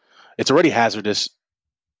it's already hazardous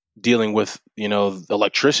dealing with,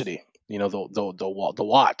 electricity, the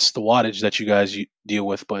wattage that you guys deal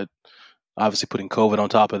with, but obviously putting COVID on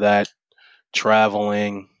top of that,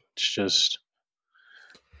 traveling, it's just,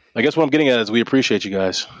 I guess what I'm getting at is we appreciate you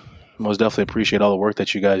guys. Most definitely appreciate all the work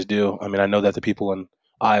that you guys do. I mean, I know that the people in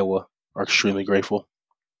Iowa are extremely grateful.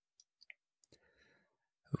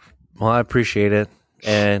 Well, I appreciate it.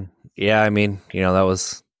 And yeah, I mean, that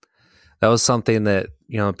was something that,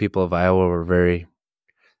 people of Iowa were very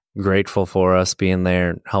grateful for us being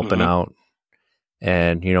there, helping out.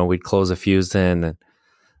 And, we'd close a fuse in, and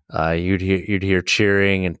you'd hear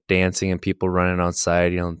cheering and dancing and people running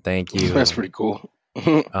outside, thank you. That's pretty cool.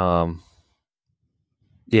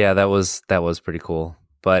 Yeah, that was pretty cool.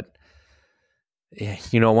 But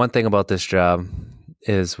one thing about this job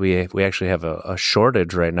is we actually have a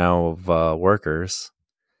shortage right now of workers.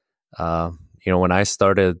 When I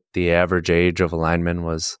started, the average age of a lineman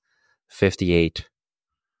was 58.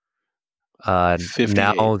 58.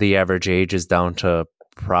 Now the average age is down to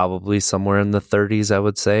probably somewhere in the 30s, I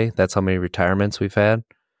would say. That's how many retirements we've had.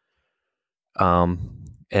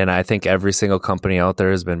 And I think every single company out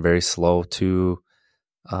there has been very slow to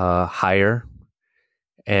hire.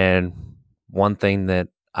 And one thing that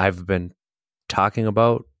I've been talking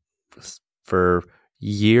about for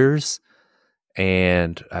years,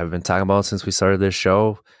 and I've been talking about since we started this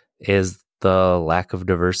show, is the lack of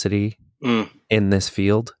diversity in this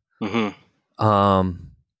field. Mm-hmm.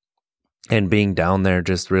 And being down there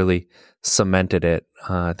just really cemented it.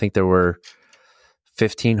 I think there were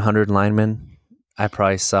 1,500 linemen. I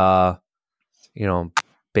probably saw,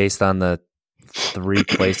 based on the 3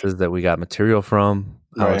 places that we got material from,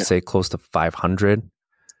 I would say close to 500.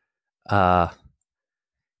 I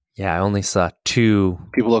only saw 2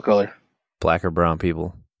 people of color, black or brown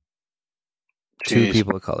people. Jeez. 2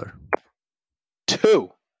 people of color. 2.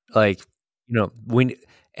 And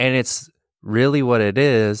it's really what it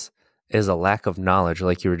is a lack of knowledge,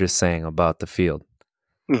 like you were just saying about the field.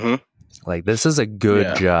 Mm-hmm. Like, this is a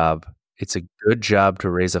good job. It's a good job to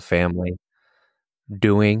raise a family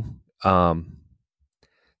doing.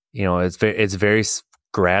 It's very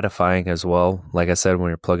gratifying as well. Like I said, when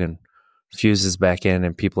you're plugging fuses back in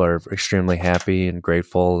and people are extremely happy and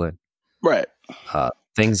grateful, and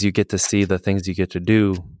things you get to see, the things you get to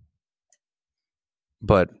do.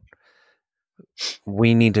 But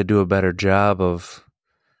we need to do a better job of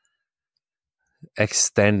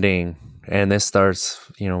extending, and this starts,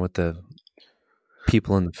 with the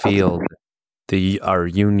people in the field, our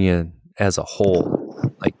union as a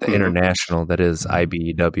whole, like the international, that is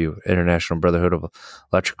IBEW, International Brotherhood of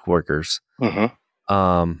Electric Workers.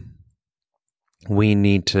 Mm-hmm. We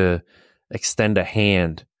need to extend a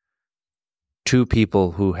hand to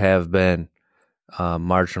people who have been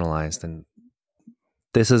marginalized, and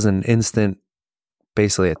this is an instant,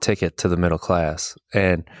 basically a ticket to the middle class.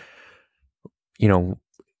 And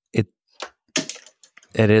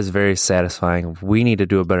it is very satisfying. We need to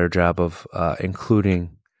do a better job of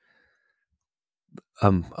including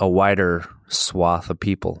a wider swath of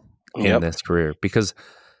people in this career, because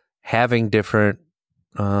having different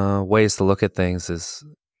ways to look at things is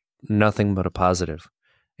nothing but a positive.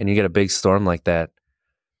 And you get a big storm like that,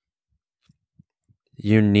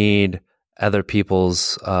 you need other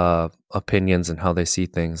people's opinions and how they see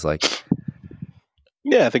things. Like,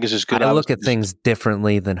 I think it's just good. I look at things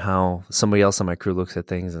differently than how somebody else on my crew looks at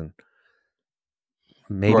things, and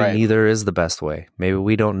maybe neither is the best way. Maybe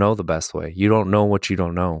we don't know the best way. You don't know what you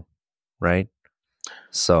don't know, right?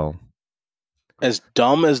 So, as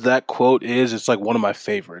dumb as that quote is, it's like one of my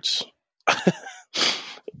favorites.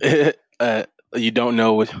 You don't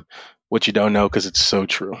know what you don't know, because it's so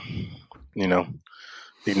true.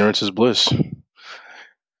 Ignorance is bliss.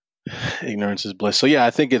 Ignorance is bliss. So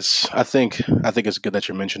I think it's good that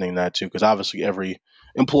you're mentioning that too, because obviously every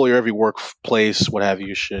employer, every workplace, what have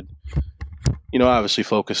you, should obviously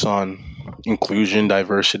focus on inclusion,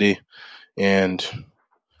 diversity, and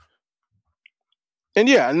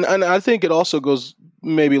I think it also goes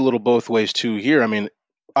maybe a little both ways too here. I mean,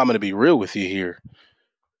 I'm going to be real with you here.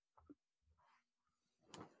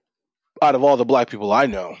 Out of all the black people I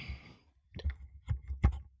know,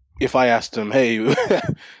 if I asked them, hey,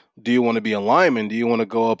 do you want to be a lineman? Do you want to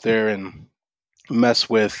go up there and mess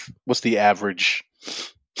with, what's the average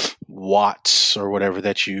watts or whatever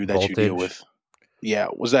that you deal with? Yeah,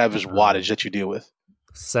 what's the average wattage that you deal with?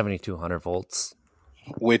 7,200 volts.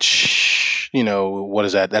 Which, what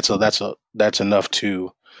is that? That's enough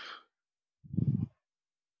to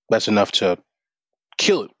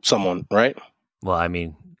kill someone, right? Well, I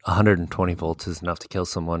mean, 120 volts is enough to kill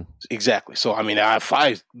someone. Exactly. So, I mean, if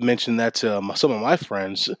I mentioned that to some of my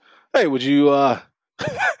friends, hey, would you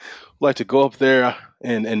like to go up there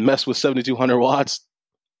and mess with 7,200 watts?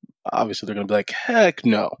 Obviously, they're going to be like, heck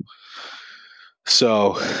no.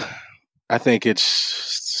 So, I think it's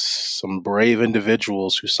some brave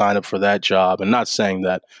individuals who sign up for that job. And not saying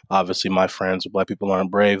that, obviously, my friends or black people aren't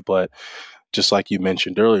brave, but just like you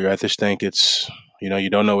mentioned earlier, I just think it's, you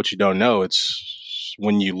don't know what you don't know. It's,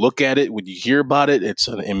 when you look at it, when you hear about it, it's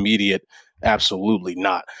an immediate, absolutely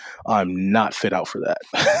not. I'm not fit out for that.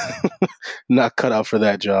 Not cut out for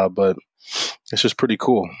that job, but it's just pretty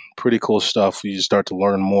cool. Pretty cool stuff. You start to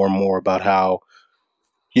learn more and more about how,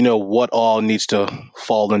 what all needs to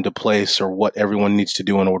fall into place, or what everyone needs to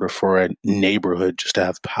do in order for a neighborhood just to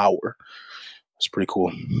have power. It's pretty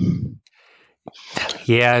cool.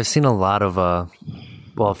 Yeah, I've seen a lot of,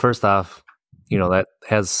 well, first off, that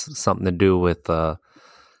has something to do with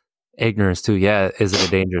ignorance too. Yeah, is it a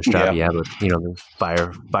dangerous job? Yeah, but the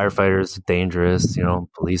firefighters dangerous.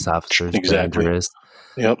 Police officers dangerous.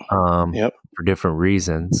 Yep. For different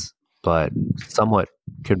reasons, but somewhat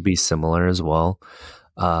could be similar as well.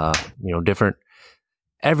 Different.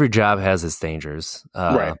 Every job has its dangers.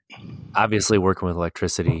 Right. Obviously, working with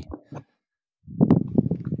electricity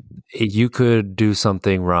you could do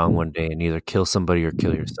something wrong one day and either kill somebody or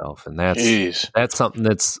kill yourself, and Jeez. that's something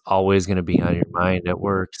that's always going to be on your mind at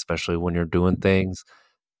work, especially when you're doing things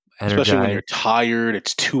Especially when energized. you're tired,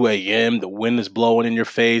 it's 2 a.m., the wind is blowing in your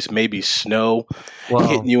face, maybe snow Well,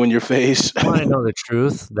 hitting you in your face. you want to know the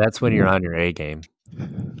truth? That's when you're on your A game.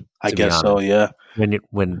 I To be guess so, honest, yeah.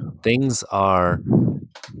 when things are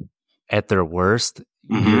at their worst,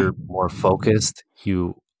 Mhm. you're more focused.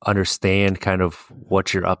 You understand kind of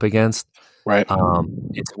what you're up against. Right.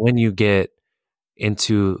 It's when you get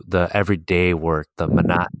into the everyday work, the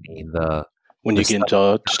monotony, When the you get stuff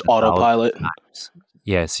into just autopilot. times.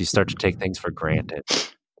 Yes, you start to take things for granted.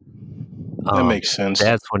 That makes sense.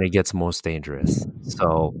 That's when it gets most dangerous.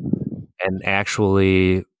 So, and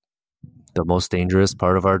actually, the most dangerous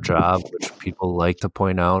part of our job, which people like to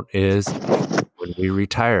point out, is when we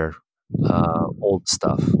retire old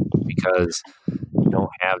stuff because you don't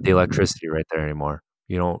have the electricity right there anymore.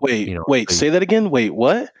 You don't, Wait, so say that again? Wait,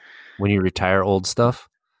 what? when you retire old stuff.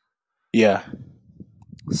 Yeah.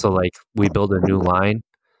 So, like, we build a new line.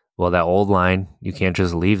 Well, that old line, you can't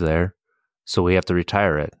just leave there. So we have to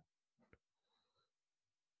retire it.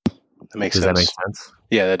 That makes Does sense. that make sense?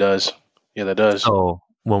 Yeah, that does. Yeah, that does. So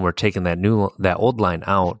when we're taking that old line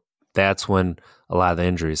out, that's when a lot of the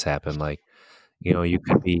injuries happen. Like, you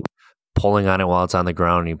could be pulling on it while it's on the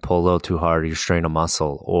ground and you pull a little too hard, you strain a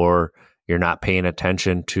muscle, or you're not paying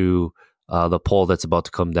attention to the pole that's about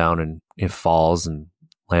to come down and it falls and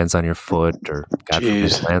lands on your foot, or God forbid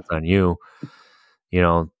Jeez. lands on you.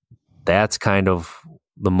 That's kind of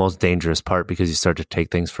the most dangerous part because you start to take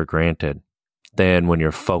things for granted. Then when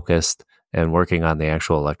you're focused and working on the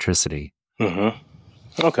actual electricity.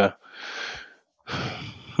 Mm-hmm. Okay.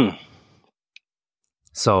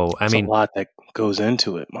 So, I There's mean, a lot that goes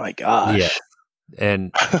into it. My gosh. yeah,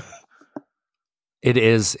 and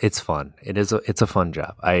it's fun. It's a fun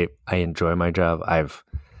job. I enjoy my job.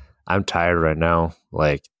 I'm tired right now.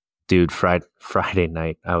 Like, dude, Friday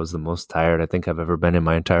night, I was the most tired I think I've ever been in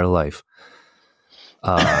my entire life.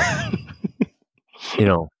 The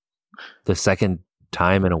second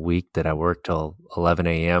time in a week that I worked till 11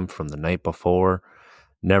 a.m. from the night before,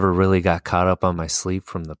 never really got caught up on my sleep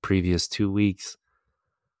from the previous 2 weeks.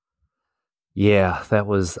 Yeah,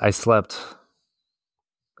 I slept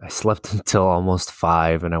until almost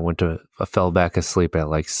 5, and I fell back asleep at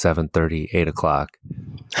like 7:30, 8 o'clock.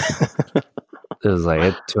 It was like,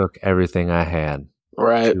 it took everything I had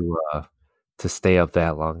right. to stay up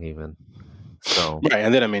that long even. So, right.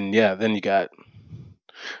 And then, I mean, yeah, then you got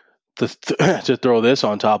to throw this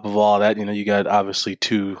on top of all that, you got obviously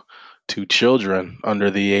two children under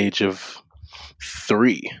the age of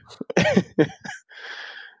 3.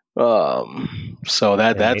 So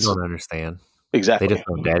that's they don't understand. exactly. They just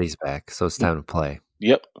know daddy's back, so it's time to play.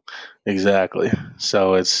 Yep, exactly.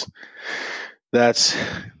 So that's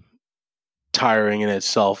tiring in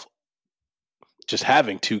itself, just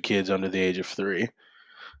having 2 kids under the age of 3.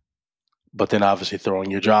 But then obviously throwing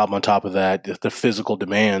your job on top of that, the physical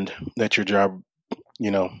demand that your job,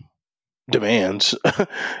 demands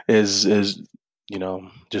is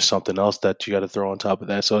just something else that you got to throw on top of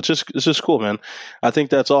that. So it's just cool, man. I think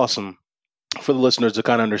that's awesome for the listeners to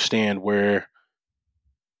kind of understand where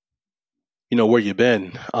you've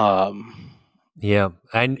been. Yeah,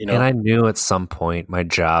 and I knew at some point my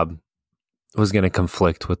job was going to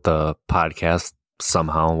conflict with the podcast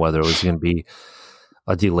somehow, whether it was going to be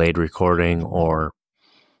a delayed recording or,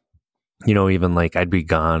 even like I'd be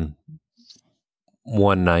gone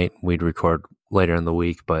one night, we'd record later in the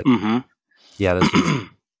week. But yeah,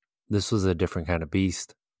 this was a different kind of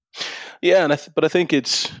beast. Yeah, but I think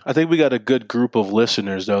we got a good group of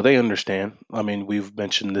listeners though. They understand. I mean, we've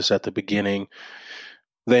mentioned this at the beginning.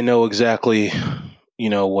 They know exactly,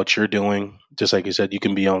 what you're doing. Just like you said, you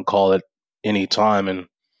can be on call at any time, and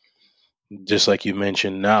just like you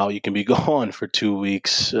mentioned, now you can be gone for 2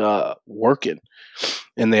 weeks working.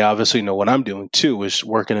 And they obviously know what I'm doing too, is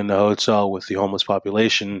working in the hotel with the homeless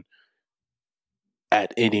population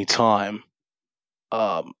at any time.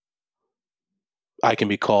 I can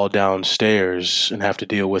be called downstairs and have to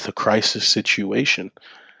deal with a crisis situation.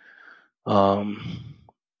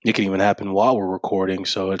 It can even happen while we're recording.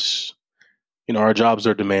 So it's, our jobs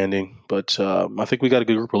are demanding, but I think we got a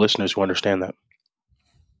good group of listeners who understand that.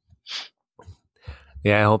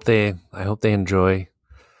 Yeah, I hope they enjoy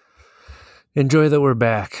that we're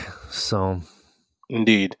back. So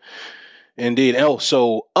Indeed. Oh,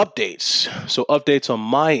 so updates on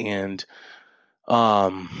my end.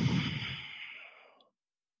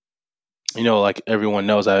 Like everyone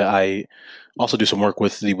knows, I also do some work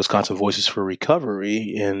with the Wisconsin Voices for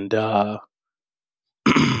Recovery, and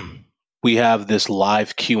we have this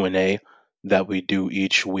live Q&A that we do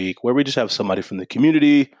each week where we just have somebody from the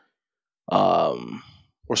community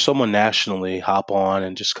or someone nationally hop on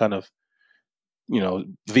and just kind of,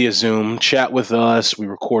 via Zoom chat with us. We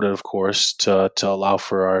record it, of course, to allow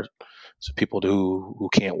for people who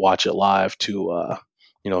can't watch it live to,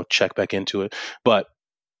 check back into it. But,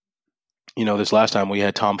 this last time we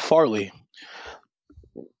had Tom Farley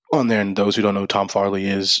on there, and those who don't know who Tom Farley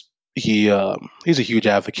is, he's a huge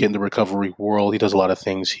advocate in the recovery world. He does a lot of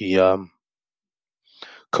things. He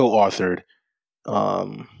co-authored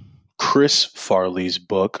Chris Farley's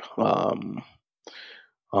book.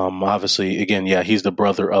 Obviously, again, he's the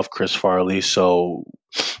brother of Chris Farley, so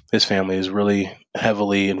his family is really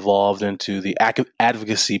heavily involved into the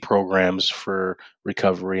advocacy programs for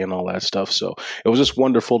recovery and all that stuff. So it was just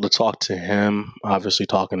wonderful to talk to him. Obviously,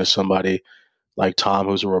 talking to somebody like Tom,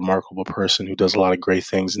 who's a remarkable person who does a lot of great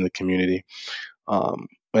things in the community. And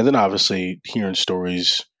then obviously hearing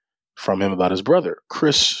stories from him about his brother,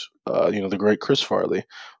 Chris, the great Chris Farley.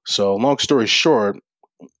 So long story short,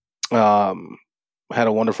 had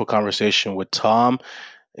a wonderful conversation with Tom,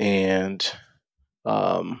 and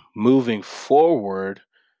moving forward,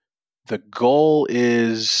 the goal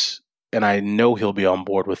is, and I know he'll be on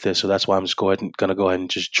board with this, so that's why I'm just going to go ahead and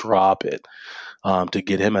just drop it to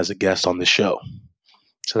get him as a guest on the show.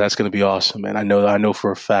 So that's going to be awesome, and I know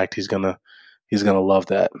for a fact he's gonna love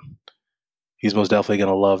that. He's most definitely going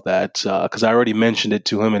to love that because I already mentioned it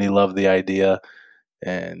to him, and he loved the idea.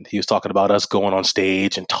 And he was talking about us going on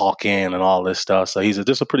stage and talking and all this stuff. So he's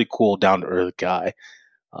just a pretty cool, down-to-earth guy.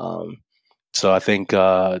 So I think,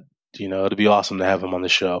 it'll be awesome to have him on the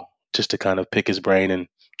show just to kind of pick his brain and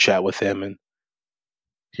chat with him and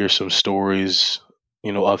hear some stories,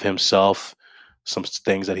 of himself, some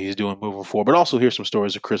things that he's doing moving forward, but also hear some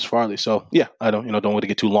stories of Chris Farley. So yeah, I don't want to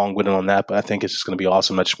get too long-winded on that, but I think it's just going to be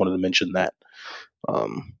awesome. I just wanted to mention that.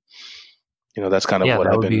 That's kind of what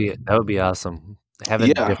that would be awesome.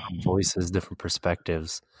 Having different voices, different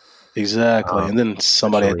perspectives. Exactly. And then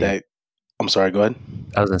somebody at that, I'm sorry, go ahead.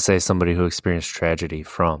 I was going to say somebody who experienced tragedy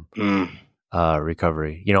from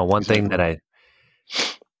recovery. One thing that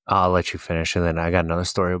I'll let you finish, and then I got another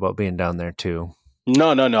story about being down there too.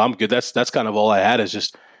 No, I'm good. That's kind of all I had, is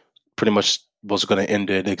just pretty much was going to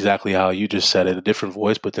end it exactly how you just said it, a different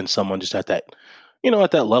voice, but then someone just at that,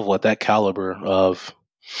 at that level, at that caliber of,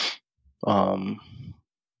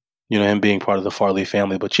 him being part of the Farley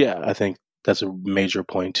family. But yeah, I think that's a major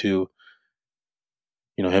point too.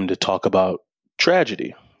 Him to talk about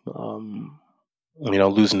tragedy,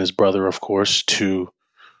 losing his brother, of course, to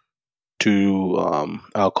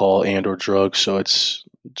alcohol and or drugs. So it's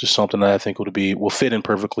just something that I think will fit in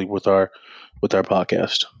perfectly with our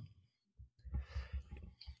podcast.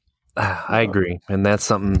 I agree. And that's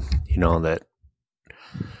something, that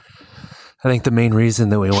I think the main reason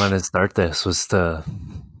that we wanted to start this was to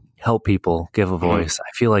help people, give a voice.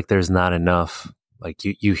 I feel like there's not enough. Like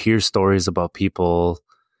you hear stories about people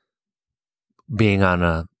being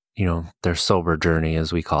on their sober journey,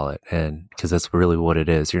 as we call it. And because that's really what it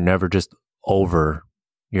is. You're never just over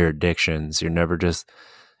your addictions. You're never just,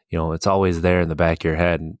 it's always there in the back of your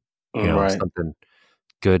head. And, right. Something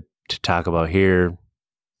good to talk about here.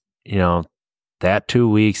 That 2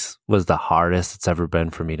 weeks was the hardest it's ever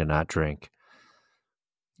been for me to not drink.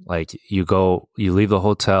 Like you leave the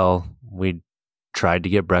hotel. We tried to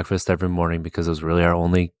get breakfast every morning because it was really our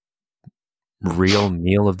only real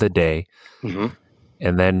meal of the day. Mm-hmm.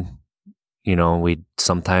 And then, we'd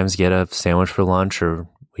sometimes get a sandwich for lunch, or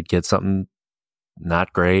we'd get something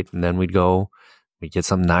not great. And then we'd get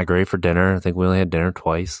something not great for dinner. I think we only had dinner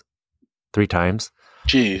 3 times.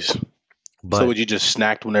 Jeez. But, so would you just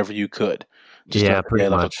snacked whenever you could? Just pretty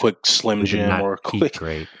much. Like a quick Slim Jim or a quick,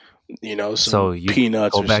 great. Some so you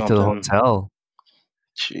peanuts go or back something. to the hotel.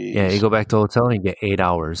 Jeez. Yeah, you go back to the hotel and you get 8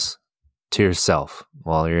 hours to yourself.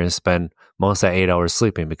 Well, you're going to spend most of that 8 hours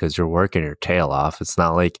sleeping because you're working your tail off. It's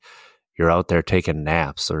not like you're out there taking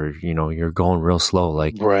naps or, you're going real slow.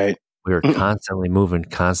 Like right. We were constantly moving,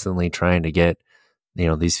 constantly trying to get,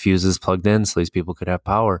 these fuses plugged in so these people could have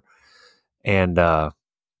power. And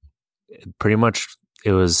pretty much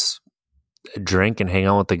it was drink and hang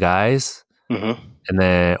out with the guys. Mm-hmm. And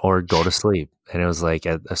then, or go to sleep. And it was like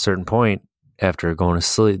at a certain point after going to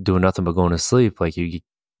sleep, doing nothing but going to sleep, like you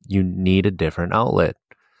need a different outlet.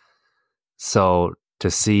 So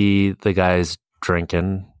to see the guys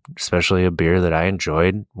drinking, especially a beer that I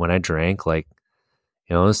enjoyed when I drank, like,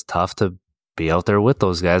 it was tough to be out there with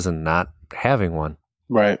those guys and not having one.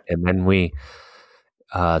 Right. And then we,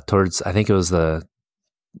 I think it was the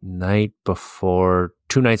night before,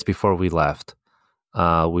 2 nights before we left,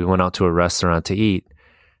 we went out to a restaurant to eat,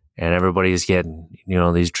 and everybody's getting,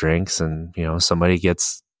 these drinks, and, somebody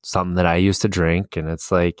gets something that I used to drink, and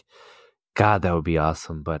it's like, God, that would be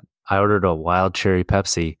awesome. But I ordered a wild cherry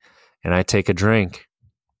Pepsi, and I take a drink,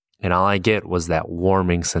 and all I get was that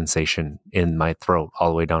warming sensation in my throat all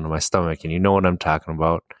the way down to my stomach. And you know what I'm talking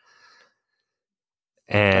about.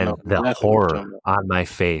 And the horror on my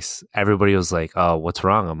face, everybody was like, oh, what's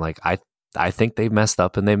wrong? I'm like, I think they messed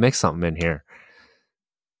up and they mixed something in here.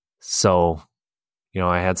 So,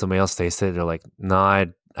 I had somebody else taste it. They're like, no,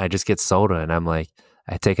 I just get soda. And I'm like,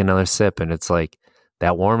 I take another sip, and it's like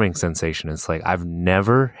that warming sensation. It's like, I've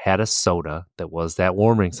never had a soda that was that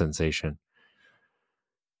warming sensation.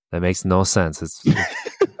 That makes no sense. It's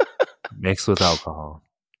mixed with alcohol.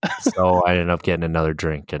 So I ended up getting another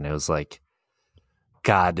drink, and it was like,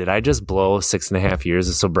 God, did I just blow 6.5 years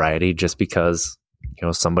of sobriety just because,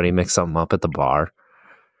 somebody mixed something up at the bar?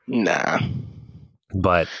 Nah.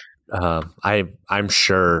 But I'm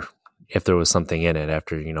sure if there was something in it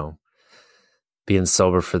after, being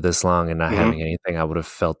sober for this long and not having anything, I would have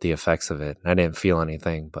felt the effects of it. I didn't feel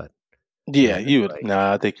anything, but yeah, you would.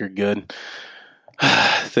 Nah, I think you're good.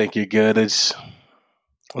 I think you're good. It's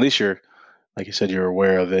at least you're, like you said, you're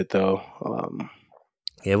aware of it, though.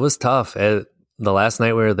 It was tough. The last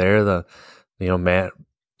night we were there,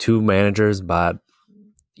 two managers bought,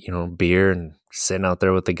 beer and sitting out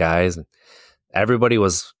there with the guys, and everybody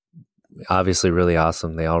was obviously really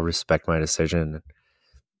awesome. They all respect my decision.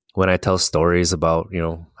 When I tell stories about,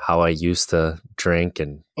 how I used to drink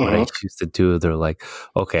and what I used to do, they're like,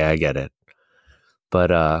 okay, I get it.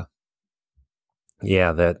 But,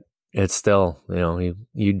 yeah, that it's still,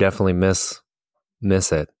 you definitely miss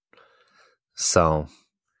it. So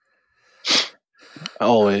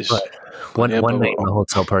always. One night in the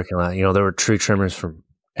hotel parking lot, there were tree trimmers from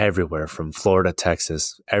everywhere, from Florida,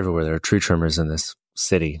 Texas, everywhere. There were tree trimmers in this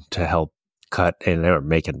city to help cut, and they were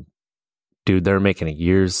making a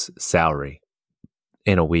year's salary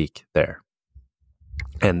in a week there.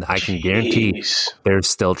 And I can guarantee there's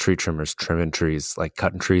still tree trimmers trimming trees, like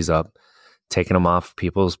cutting trees up, taking them off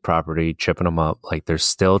people's property, chipping them up. Like, there's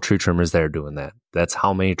still tree trimmers there doing that. That's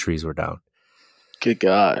how many trees were down. Good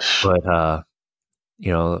gosh. But, a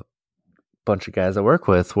bunch of guys I work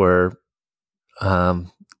with were,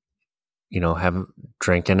 having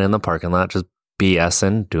drinking in the parking lot, just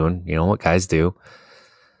BSing, doing, what guys do.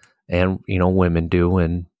 And, women do.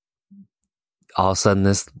 And all of a sudden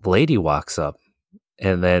this lady walks up,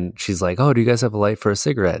 and then she's like, oh, do you guys have a light for a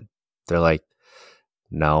cigarette? They're like,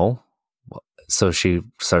 no. So she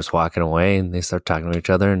starts walking away, and they start talking to each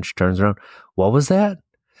other, and she turns around. What was that?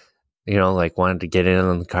 Wanted to get in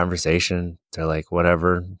on the conversation. They're like,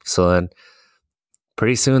 whatever. So then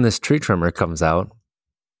pretty soon this tree trimmer comes out,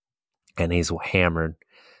 and he's hammered.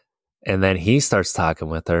 And then he starts talking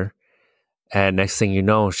with her. And next thing you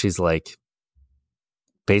know, she's like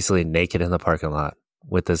basically naked in the parking lot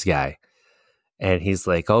with this guy. And he's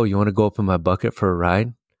like, oh, you want to go up in my bucket for a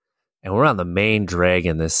ride? And we're on the main drag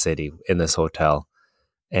in this city, in this hotel.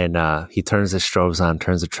 And he turns his strobes on,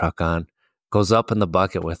 turns the truck on, goes up in the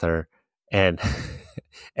bucket with her, and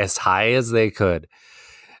as high as they could.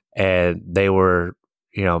 And they were,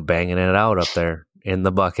 banging it out up there in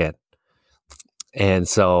the bucket. And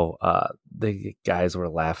so the guys were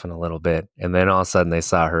laughing a little bit. And then all of a sudden they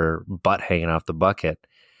saw her butt hanging off the bucket.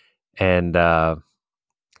 And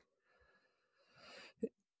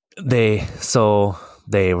they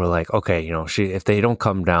were like, okay, if they don't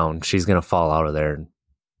come down, she's going to fall out of there. And,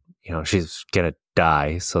 she's going to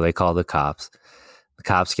die. So they call the cops. The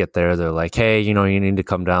cops get there. They're like, hey, you need to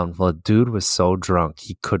come down. Well, the dude was so drunk,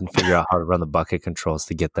 he couldn't figure out how to run the bucket controls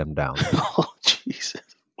to get them down. Oh, Jesus.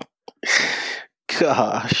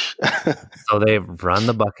 Gosh. So they run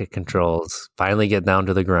the bucket controls, finally get down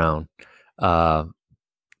to the ground. And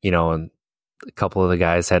a couple of the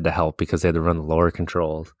guys had to help because they had to run the lower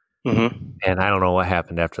controls. Mm-hmm. And I don't know what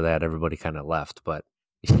happened after that. Everybody kind of left, but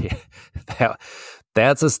yeah,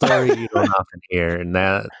 that's a story you don't often hear. And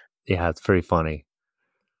it's pretty funny.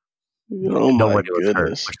 Oh, nobody my was hurt,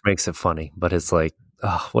 goodness. which makes it funny. But it's like,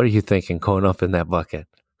 oh, what are you thinking going up in that bucket?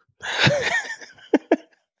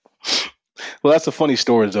 Well, that's a funny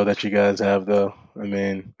story, though, that you guys have, though. I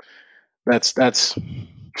mean, that's.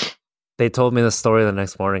 They told me the story the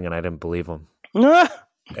next morning, and I didn't believe them.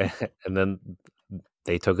 And then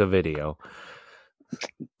they took a video.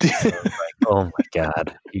 So like, oh my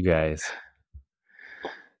God, you guys.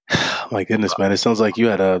 My goodness, man. It sounds like you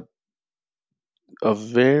had a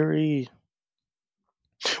very...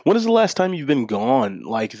 When is the last time you've been gone?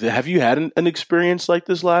 Like, have you had an experience like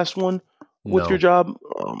this last one with your job?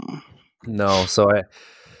 No. So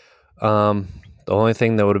The only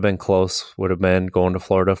thing that would have been close would have been going to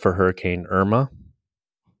Florida for Hurricane Irma.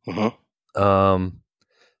 Mm-hmm.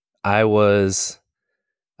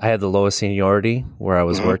 I had the lowest seniority where I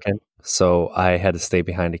was Mhm. working, so I had to stay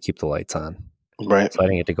behind to keep the lights on. Right. So I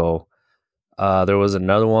didn't get to go. There was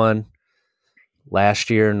another one last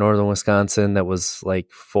year in northern Wisconsin that was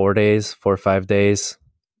like 4 or 5 days.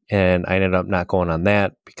 And I ended up not going on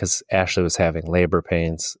that because Ashley was having labor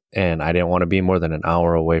pains and I didn't want to be more than an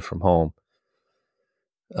hour away from home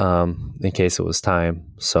in case it was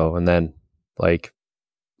time. So, and then like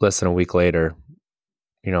less than a week later,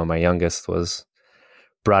 my youngest was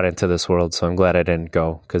brought into this world. So I'm glad I didn't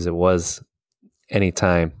go because it was any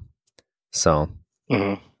time. So,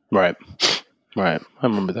 Right. I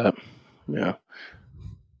remember that. Yeah.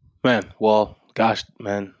 Man, well, gosh,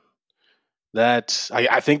 man. I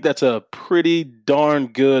think that's a pretty darn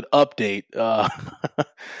good update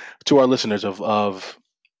to our listeners of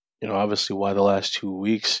obviously why the last 2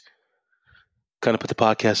 weeks kind of put the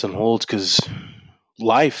podcast on hold because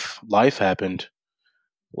life happened,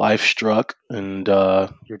 life struck, and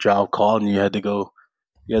your job called, and you had to go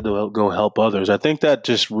help others. I think that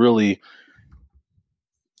just really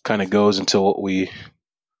kind of goes into what we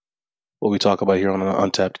talk about here on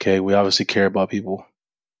Untapped K. We obviously care about people.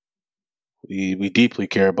 We deeply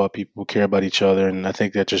care about people, care about each other, and I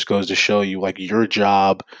think that just goes to show you, like, your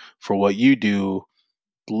job for what you do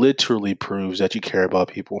literally proves that you care about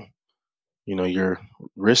people. You're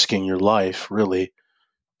risking your life, really,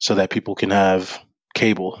 so that people can have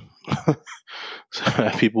cable, so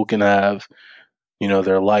that people can have,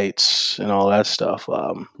 their lights and all that stuff,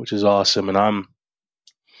 which is awesome. And I'm,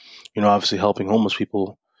 obviously helping homeless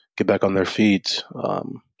people get back on their feet,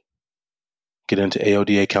 get into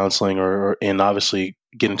AODA counseling, and obviously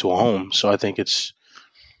get into a home. So I think this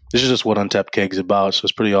is just what Untapped Keg is about. So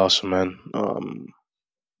it's pretty awesome, man.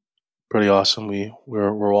 Pretty awesome.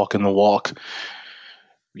 We're walking the walk.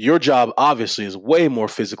 Your job obviously is way more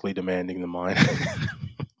physically demanding than mine.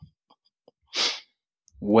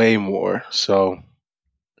 Way more. So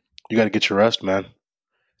you got to get your rest, man.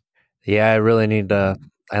 yeah, I really need to.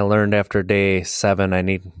 I learned after day 7 I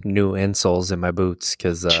need new insoles in my boots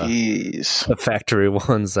because Jeez. the factory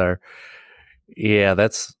ones are. Yeah,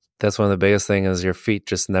 that's one of the biggest things is your feet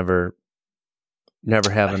just never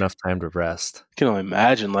have enough time to rest. I can only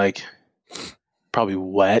imagine, like, probably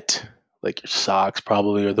wet, like your socks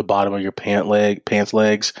probably, or the bottom of your pants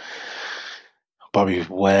legs, probably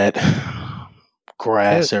wet,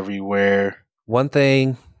 grass everywhere. One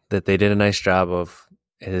thing that they did a nice job of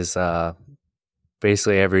is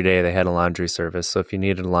basically every day they had a laundry service. So if you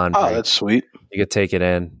needed laundry, Oh, that's sweet. You could take it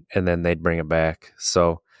in and then they'd bring it back.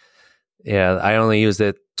 So yeah, I only used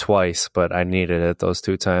it twice, but I needed it those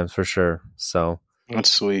 2 times for sure. So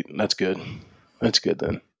that's sweet. That's good. That's good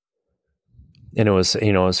then. And it was,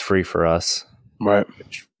 it was free for us. Right.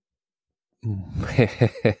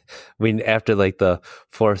 After like the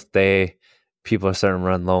 4th day, people are starting to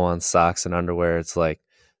run low on socks and underwear. It's like,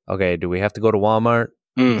 okay, do we have to go to Walmart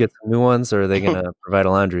get some new ones, or are they going to provide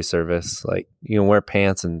a laundry service? Like, you can wear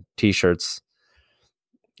pants and t-shirts,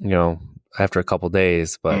 after a couple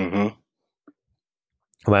days, but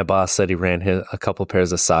my boss said he ran a couple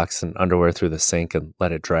pairs of socks and underwear through the sink and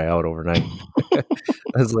let it dry out overnight. I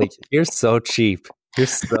was like, you're so cheap. You're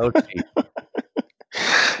so cheap.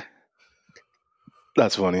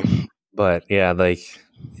 That's funny. But yeah, like,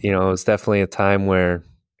 it was definitely a time where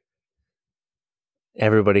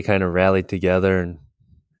everybody kind of rallied together, and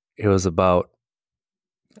it was about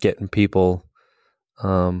getting people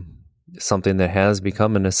something that has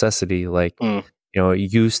become a necessity. Like,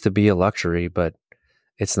 it used to be a luxury, but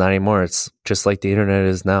it's not anymore. It's just like the internet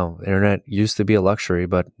is now. The internet used to be a luxury,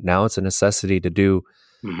 but now it's a necessity to do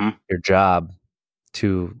your job,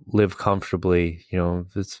 to live comfortably.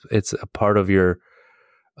 It's a part of your,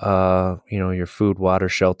 your food, water,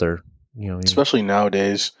 shelter. Especially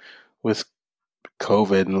nowadays with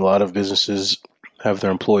COVID, and a lot of businesses have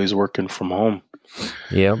their employees working from home.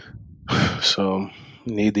 Yep. So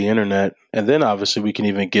need the internet, and then obviously we can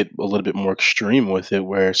even get a little bit more extreme with it,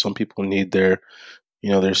 where some people need their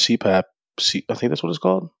their CPAP. I think that's what it's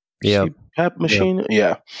called. Yeah. CPAP machine.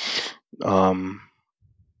 Yep.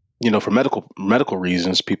 Yeah. For medical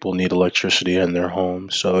reasons, people need electricity in their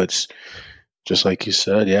home. So it's just like you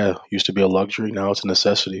said. Yeah, used to be a luxury, now it's a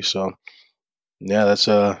necessity. So yeah, that's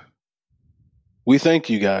we thank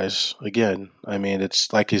you guys again. I mean,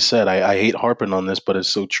 it's like you said. I hate harping on this, but it's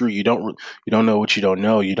so true. You don't know what you don't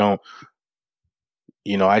know. You don't.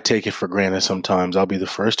 I take it for granted sometimes. I'll be the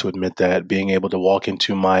first to admit that, being able to walk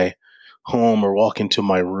into my home or walk into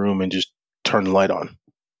my room and just turn the light on,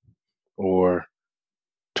 or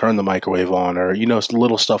turn the microwave on, or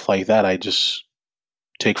little stuff like that. I just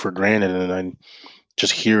take for granted, and I'm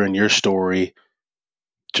just hearing your story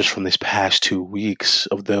just from these past 2 weeks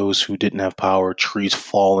of those who didn't have power, trees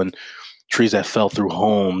falling, trees that fell through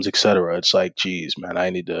homes, etc. It's like, geez, man, I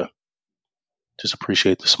need to just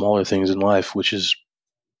appreciate the smaller things in life, which is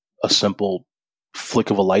a simple flick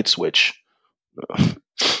of a light switch.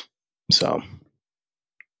 So,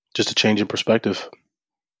 just a change in perspective.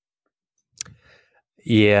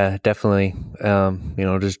 Yeah, definitely.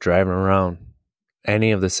 Just driving around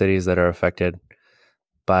any of the cities that are affected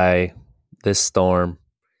by this storm,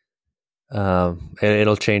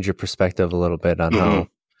 it'll change your perspective a little bit on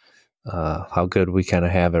how good we kind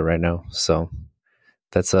of have it right now. So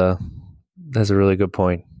that's a really good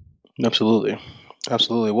point. Absolutely.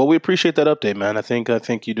 Well, we appreciate that update, man. I think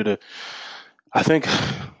you did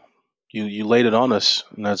you laid it on us,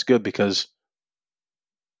 and that's good because,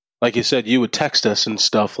 like you said, you would text us and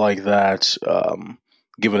stuff like that,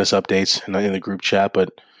 giving us updates in the group chat, but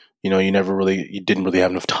you didn't really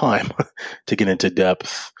have enough time to get into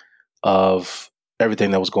depth of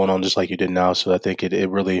everything that was going on, just like you did now. So I think it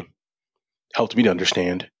really helped me to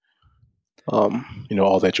understand,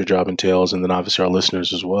 all that your job entails, and then obviously our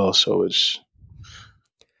listeners as well. So it's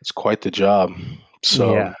quite the job.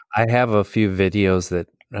 So yeah, I have a few videos that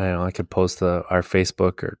I could post to our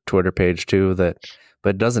Facebook or Twitter page too, but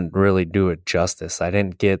it doesn't really do it justice. I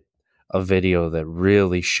didn't get a video that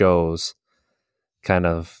really shows kind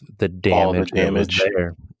of the damage that was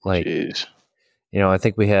there. Like, jeez. I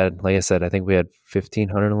think we had, like I said,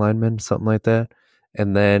 1,500 linemen, something like that.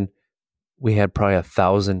 And then we had probably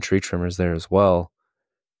 1,000 tree trimmers there as well.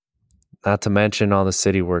 Not to mention all the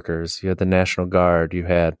city workers. You had the National Guard. You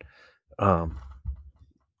had,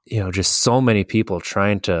 just so many people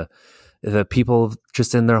the people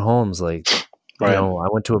just in their homes. Like, right. I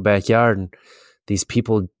went to a backyard and these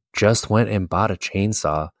people just went and bought a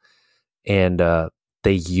chainsaw, and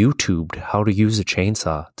they YouTubed how to use a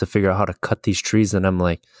chainsaw to figure out how to cut these trees. And I'm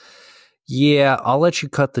like, yeah, I'll let you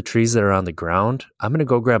cut the trees that are on the ground. I'm going to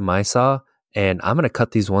go grab my saw and I'm going to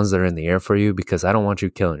cut these ones that are in the air for you because I don't want you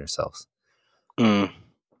killing yourselves. Mm.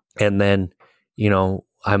 And then,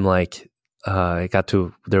 I'm like, there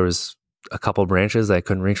was a couple branches that I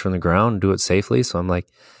couldn't reach from the ground and do it safely. So I'm like,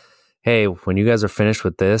 hey, when you guys are finished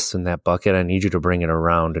with this and that bucket, I need you to bring it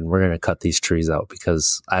around and we're going to cut these trees out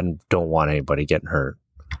because I don't want anybody getting hurt.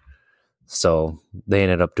 So they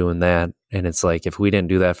ended up doing that. And it's like, if we didn't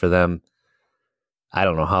do that for them, I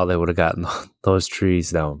don't know how they would have gotten those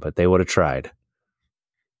trees down, but they would have tried.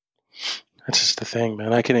 That's just the thing,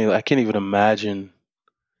 man. I can't even imagine.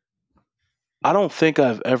 I don't think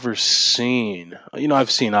I've ever seen, I've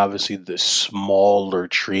seen obviously the smaller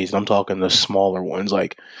trees. I'm talking the smaller ones,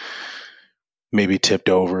 like maybe tipped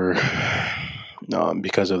over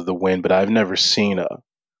because of the wind, but I've never seen a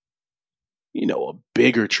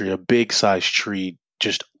bigger tree, a big sized tree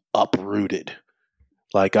just uprooted.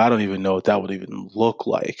 Like, I don't even know what that would even look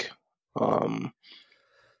like. And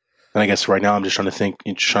I guess right now I'm just trying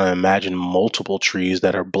to imagine multiple trees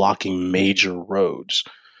that are blocking major roads.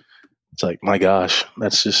 It's like, my gosh,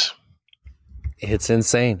 that's just... It's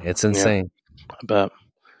insane. It's insane. Yeah, I bet.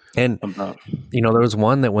 And, there was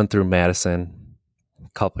one that went through Madison a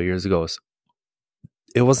couple of years ago.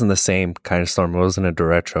 It wasn't the same kind of storm. It wasn't a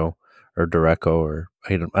derecho or Derecho, or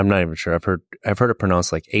I'm not even sure. I've heard it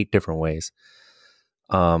pronounced like 8 different ways.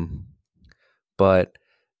 But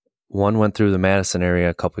one went through the Madison area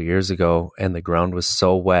a couple of years ago, and the ground was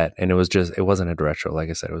so wet, and it wasn't a derecho. Like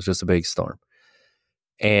I said, it was just a big storm.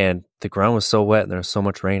 And the ground was so wet and there was so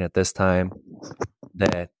much rain at this time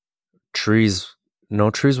that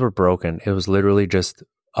no trees were broken. It was literally just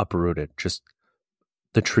uprooted. Just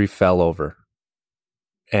the tree fell over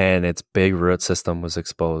and its big root system was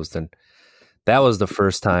exposed. And that was the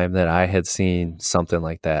first time that I had seen something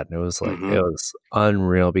like that. And it was like, It was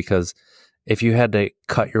unreal, because if you had to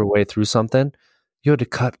cut your way through something, you had to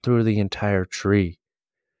cut through the entire tree.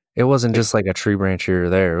 It wasn't just like a tree branch here or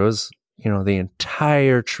there. It was, the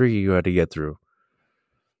entire tree you had to get through.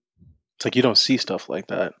 It's like, you don't see stuff like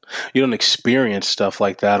that. You don't experience stuff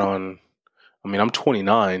like that I'm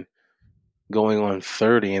 29 going on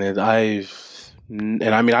 30, and I've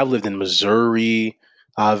lived in Missouri,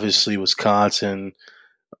 obviously Wisconsin,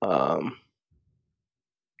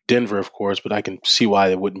 Denver, of course, but I can see why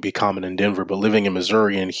it wouldn't be common in Denver. But living in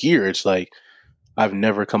Missouri and here, it's like I've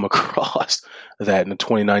never come across that in the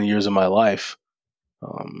 29 years of my life.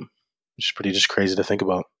 Which is pretty just crazy to think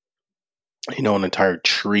about. An entire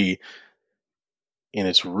tree in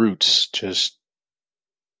its roots just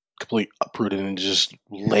completely uprooted and just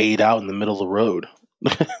laid out in the middle of the road.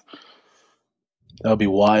 That would be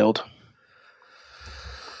wild.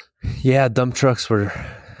 Yeah, dump trucks were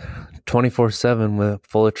 24/7 with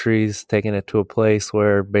full of trees, taking it to a place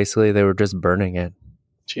where basically they were just burning it.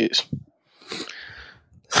 Jeez.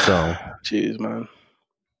 So, jeez, man.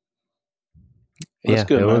 That's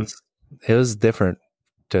good, man. It was different,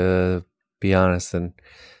 to be honest. And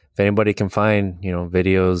if anybody can find,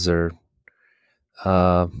 videos or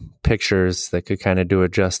pictures that could kind of do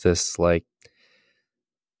it justice, like,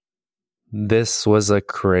 this was a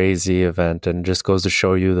crazy event, and just goes to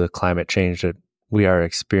show you the climate change that we are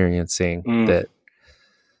experiencing that,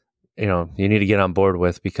 you need to get on board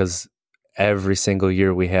with, because every single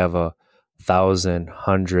year we have 1,000,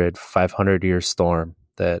 100, 500-year storm,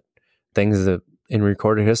 that things that in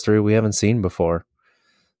recorded history we haven't seen before.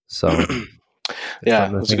 So yeah,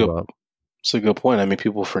 that's a good point. I mean,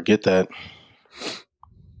 people forget that,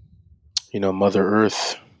 Mother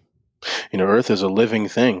Earth, Earth is a living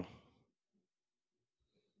thing.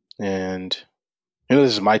 And,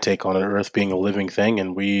 this is my take on it, Earth being a living thing.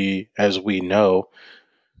 And we, as we know,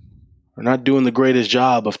 are not doing the greatest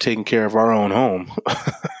job of taking care of our own home.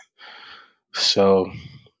 So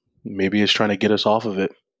maybe it's trying to get us off of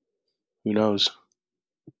it. Who knows?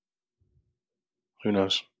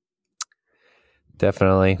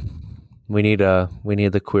 Definitely. We need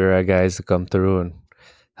the Queer Eye guys to come through and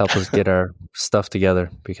help us get our stuff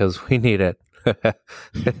together, because we need it.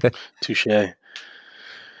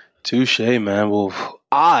 Touche, man. Well,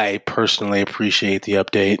 I personally appreciate the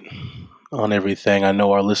update on everything. I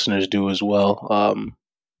know our listeners do as well.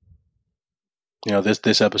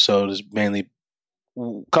 This episode is mainly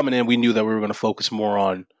coming in. We knew that we were going to focus more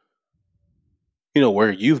on,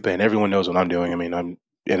 where you've been. Everyone knows what I'm doing. I mean, I'm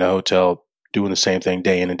in a hotel doing the same thing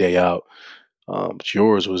day in and day out. But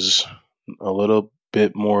yours was a little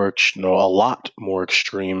bit more, a lot more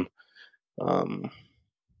extreme.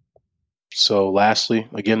 So lastly,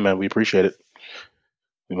 again, man, we appreciate it.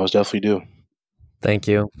 We most definitely do. Thank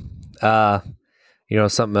you.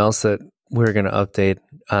 Something else that we're going to update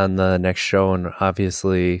on the next show, and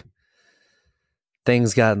obviously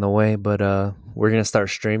things got in the way, but we're going to start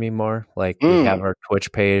streaming more. Like, we have our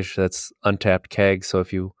Twitch page, that's Untapped Keg. So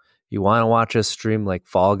if you want to watch us stream like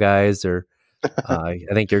Fall Guys, or I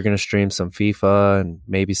think you're going to stream some FIFA and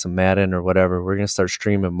maybe some Madden or whatever, we're going to start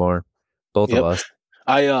streaming more, both of us.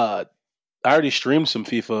 I already streamed some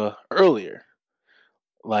FIFA earlier.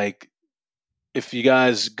 Like, if you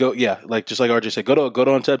guys go, like, just like RJ said, go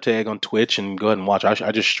to Untapped Tag on Twitch and go ahead and watch.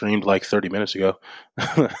 I just streamed like 30 minutes ago.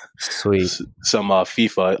 Sweet. Some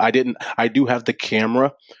FIFA. I do have the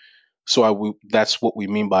camera, so that's what we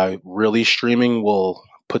mean by really streaming. We'll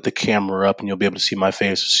put the camera up and you'll be able to see my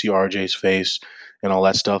face, see RJ's face, and all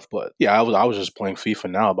that stuff. But yeah, I was just playing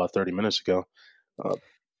FIFA now about 30 minutes ago.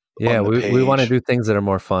 We want to do things that are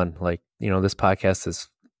more fun. Like, this podcast is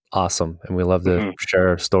awesome, and we love to share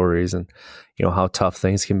our stories and, how tough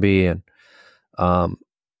things can be. And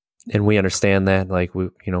we understand that, like, we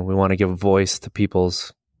want to give a voice to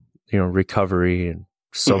people's, recovery and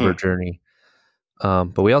sober journey.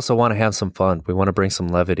 But we also want to have some fun. We want to bring some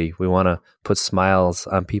levity. We want to put smiles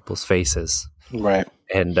on people's faces. Right.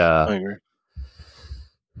 And, I agree.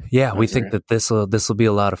 Yeah, we think that this will be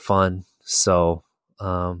a lot of fun. So,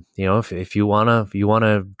 if you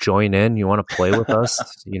wanna join in, you want to play with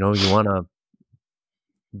us, you want to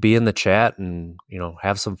be in the chat and,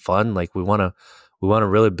 have some fun. Like, we want to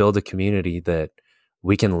really build a community that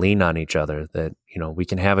we can lean on each other, that, we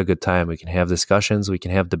can have a good time. We can have discussions. We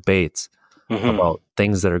can have debates about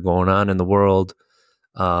things that are going on in the world,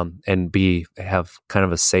 and have kind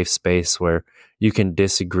of a safe space where you can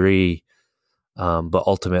disagree. But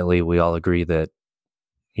ultimately we all agree that,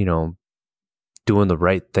 doing the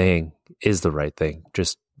right thing is the right thing.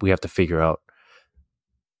 Just, we have to figure out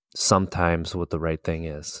sometimes what the right thing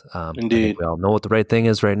is. Indeed. I think we all know what the right thing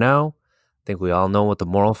is right now. I think we all know what the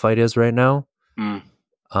moral fight is right now.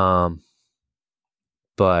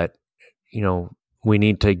 But, we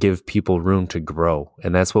need to give people room to grow.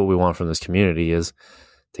 And that's what we want from this community, is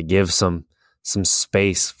to give some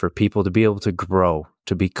space for people to be able to grow,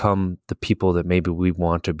 to become the people that maybe we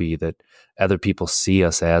want to be, that other people see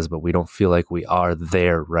us as, but we don't feel like we are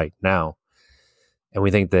there right now. And we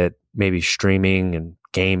think that maybe streaming and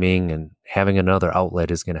gaming and having another outlet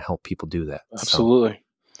is going to help people do that. Absolutely.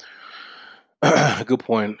 Good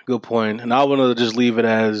point. And I want to just leave it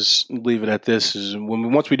at this: is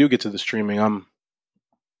once we do get to the streaming, I'm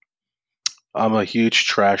a huge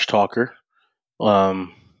trash talker, and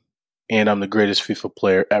I'm the greatest FIFA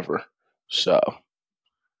player ever. So,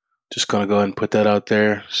 just gonna go ahead and put that out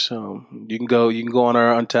there. So you can go on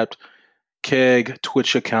our Untapped Keg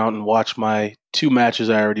Twitch account and watch my 2 matches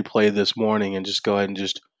I already played this morning, and just go ahead and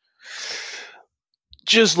just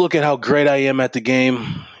look at how great I am at the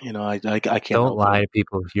game. I can't. Don't lie to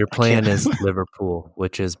people. You're playing as Liverpool,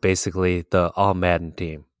 which is basically the all Madden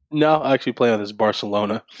team. No, I actually play on this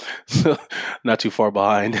Barcelona, so not too far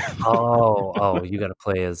behind. You got to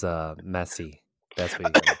play as Messi. That's what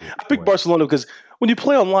you got to do. I picked Barcelona because when you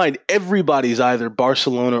play online, everybody's either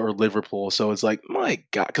Barcelona or Liverpool. So it's like, my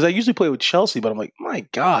God, because I usually play with Chelsea, but I'm like, my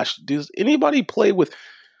gosh, does anybody play with?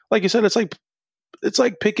 Like you said, it's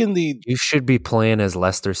like picking the. You should be playing as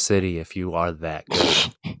Leicester City if you are that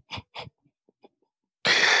good.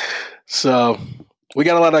 So we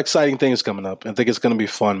got a lot of exciting things coming up. I think it's going to be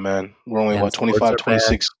fun, man. We're only, 25,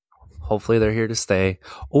 26. Hopefully they're here to stay.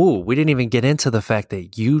 Oh, we didn't even get into the fact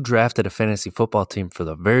that you drafted a fantasy football team for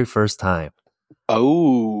the very first time.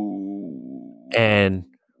 Oh. And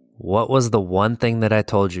what was the one thing that I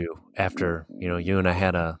told you after, you and I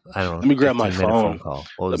had let me grab my phone call?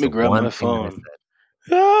 Let me grab my phone.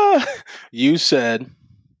 You said,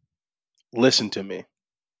 listen to me.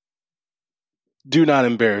 Do not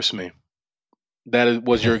embarrass me. That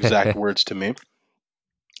was your exact words to me.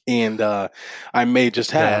 And I may just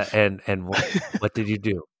have. And what did you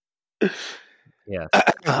do? Yeah.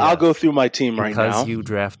 I'll go through my team right now. Because you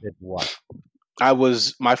drafted what?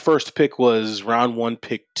 My first pick was round 1,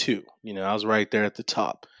 pick 2. I was right there at the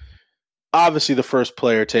top. Obviously, the first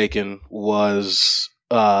player taken was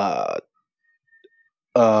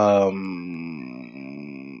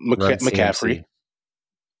McCaffrey.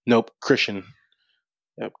 Nope, Christian.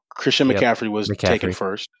 Yep. Christian McCaffrey was taken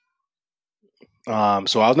first. So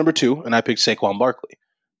I was number 2, and I picked Saquon Barkley.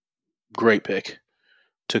 Great pick.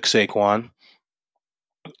 Took Saquon.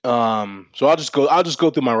 So I'll just go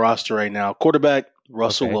through my roster right now. Quarterback,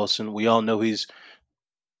 Russell Wilson. We all know he's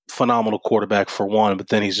phenomenal quarterback for one, but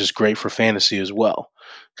then he's just great for fantasy as well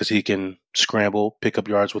because he can scramble, pick up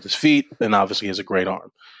yards with his feet, and obviously has a great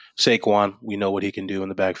arm. Saquon, we know what he can do in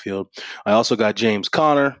the backfield. I also got James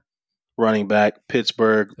Conner, running back,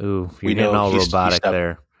 Pittsburgh. Ooh, you're getting all robotic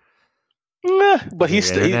there. But he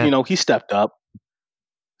stepped up.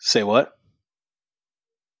 Say what?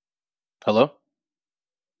 Hello?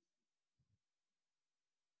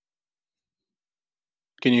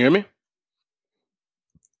 Can you hear me?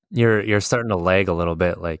 You're starting to lag a little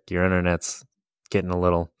bit. Like your internet's getting a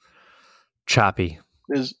little choppy.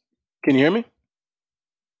 Can you hear me?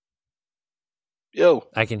 Yo,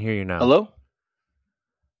 I can hear you now. Hello?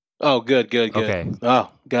 Oh, good. Okay.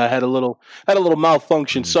 Oh, God, had a little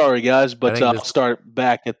malfunction. Sorry, guys, but I'll start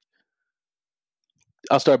back at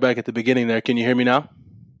the beginning there. Can you hear me now?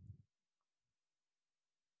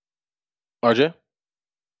 RJ?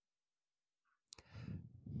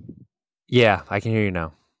 Yeah, I can hear you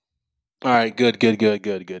now. All right, good.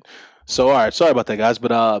 So, all right, sorry about that, guys,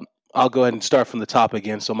 but I'll go ahead and start from the top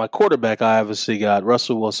again. So my quarterback, I obviously got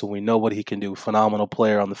Russell Wilson. We know what he can do. Phenomenal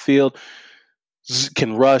player on the field.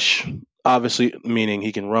 Can rush, obviously, meaning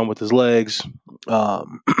he can run with his legs.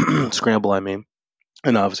 Scramble, I mean.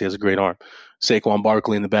 And obviously has a great arm. Saquon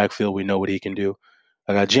Barkley in the backfield. We know what he can do.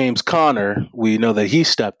 I got James Conner. We know that he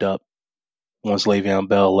stepped up once Le'Veon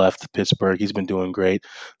Bell left Pittsburgh. He's been doing great.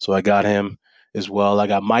 So I got him as well. I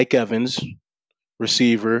got Mike Evans,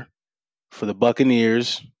 receiver for the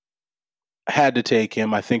Buccaneers. Had to take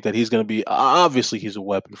him. I think that he's going to be, obviously he's a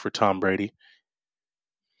weapon for Tom Brady.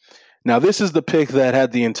 Now, this is the pick that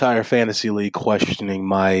had the entire fantasy league questioning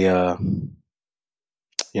my,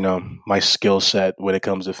 my skill set when it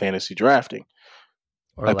comes to fantasy drafting.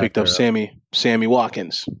 I picked up Sammy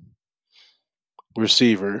Watkins,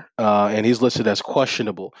 receiver, and he's listed as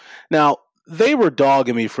questionable. Now, they were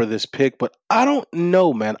dogging me for this pick, but I don't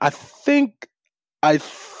know, man. I think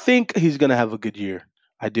he's going to have a good year.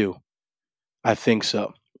 I do. I think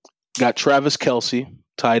so. Got Travis Kelce,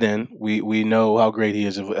 tight end. We know how great he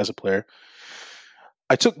is as a player.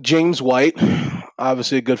 I took James White,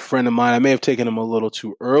 obviously a good friend of mine. I may have taken him a little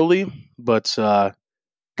too early, but got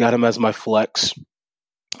him as my flex.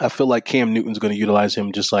 I feel like Cam Newton's going to utilize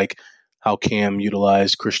him just like how Cam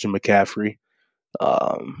utilized Christian McCaffrey.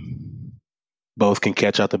 Both can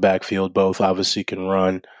catch out the backfield. Both obviously can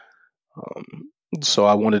run. So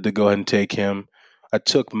I wanted to go ahead and take him. I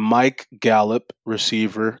took Mike Gallup,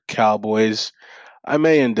 receiver, Cowboys. I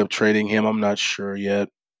may end up trading him. I'm not sure yet.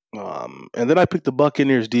 And then I picked the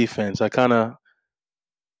Buccaneers defense. I kind of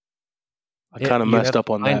messed up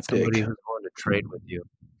on that pick. Somebody who's going to trade with you.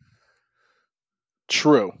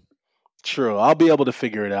 True. I'll be able to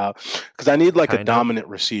figure it out because I need a dominant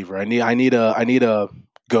receiver. I need a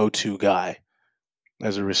go-to guy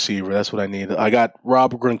as a receiver. That's what I need. I got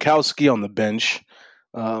Rob Gronkowski on the bench.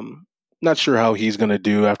 Not sure how he's going to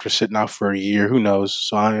do after sitting out for a year. Who knows?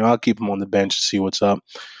 So I'll keep him on the bench to see what's up.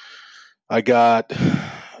 I got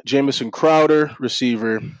Jamison Crowder,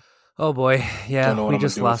 receiver. Oh boy, yeah, we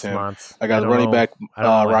just lost Mons. I got running back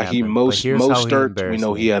Raheem Mostert. We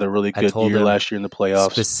know he had a really good year last year in the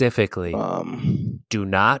playoffs. Specifically, do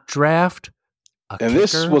not draft a and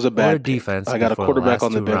this was a bad defense. I got a quarterback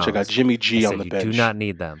on the bench. I got Jimmy G on the bench. You do not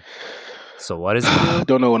need them. So what is he do?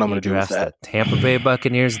 Don't know what I'm going to do with that. The Tampa Bay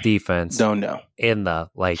Buccaneers defense. Don't know. In the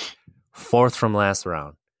fourth from last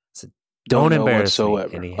round. So don't embarrass me.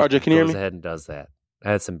 And he RJ, can you hear me? Goes ahead and does that.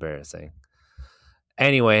 That's embarrassing.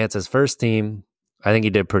 Anyway, it's his first team. I think he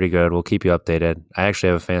did pretty good. We'll keep you updated. I actually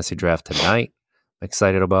have a fantasy draft tonight I'm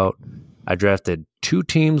excited about. I drafted 2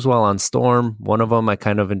 teams while on Storm. One of them I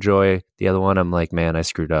kind of enjoy. The other one I'm like, man, I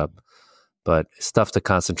screwed up. But it's tough to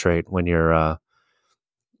concentrate when you're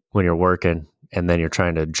working and then you're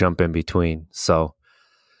trying to jump in between. So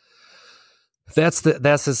that's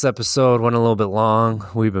this episode. Went a little bit long.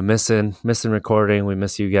 We've been missing recording. We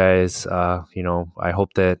miss you guys. I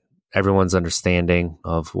hope that everyone's understanding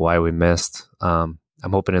of why we missed. I'm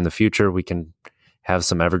hoping in the future we can have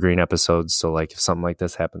some evergreen episodes. So if something like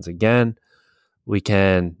this happens again, we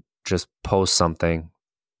can just post something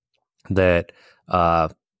that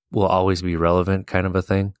will always be relevant, kind of a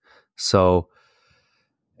thing. So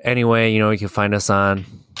anyway, you can find us on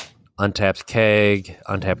Untapped Keg,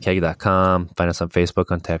 untappedkeg.com. Find us on Facebook,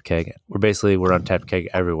 Untapped Keg. We're Untapped Keg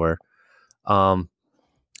everywhere. You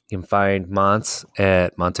can find Monts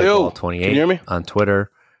at MonteBall28 on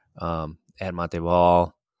Twitter, at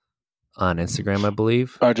MonteBall on Instagram, I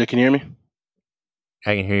believe. RJ, can you hear me?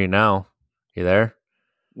 I can hear you now. You there?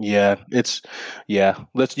 Yeah, you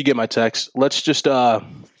get my text. Let's just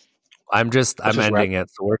I'm ending it.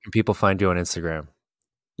 So where can people find you on Instagram?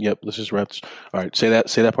 Yep, let's just wrap this. All right, say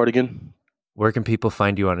that part again. Where can people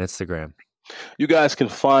find you on Instagram? You guys can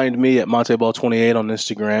find me at MonteBall28 on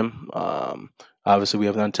Instagram. Obviously, we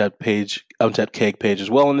have an Untapped Keg page as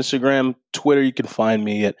well on Instagram. Twitter, you can find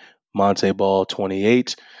me at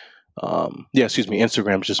MonteBall28.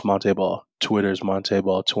 Instagram is just Monteball. Twitter is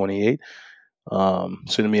MonteBall28.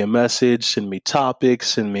 Send me a message, send me topics,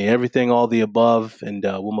 send me everything, all the above, and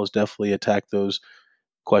we'll most definitely attack those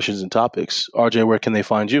questions and topics. RJ, where can they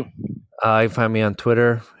find you? You can find me on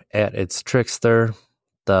Twitter at It's Trickster.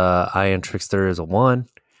 The I in Trickster is a 1.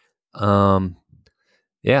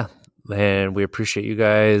 And we appreciate you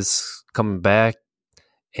guys coming back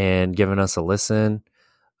and giving us a listen.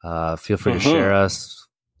 Feel free to share us,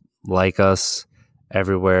 like us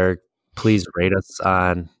everywhere. Please rate us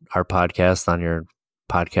on our podcast, on your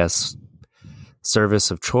podcast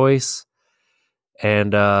service of choice.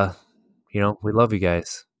 And, we love you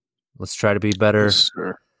guys. Let's try to be better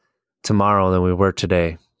tomorrow than we were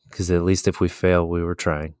today, because at least if we fail, we were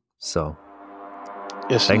trying. So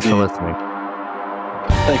thanks for listening.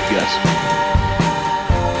 Thank you, guys.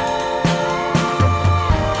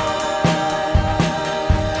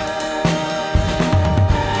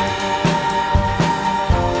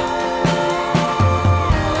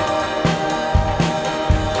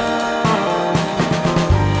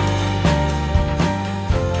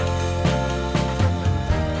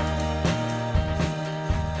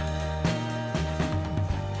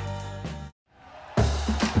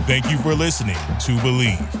 Thank you for listening to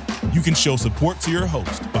Believe. You can show support to your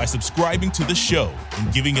host by subscribing to the show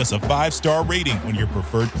and giving us a 5-star rating on your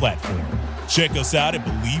preferred platform. Check us out at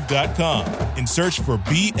Believe.com and search for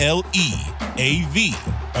BLEAV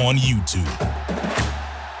on YouTube.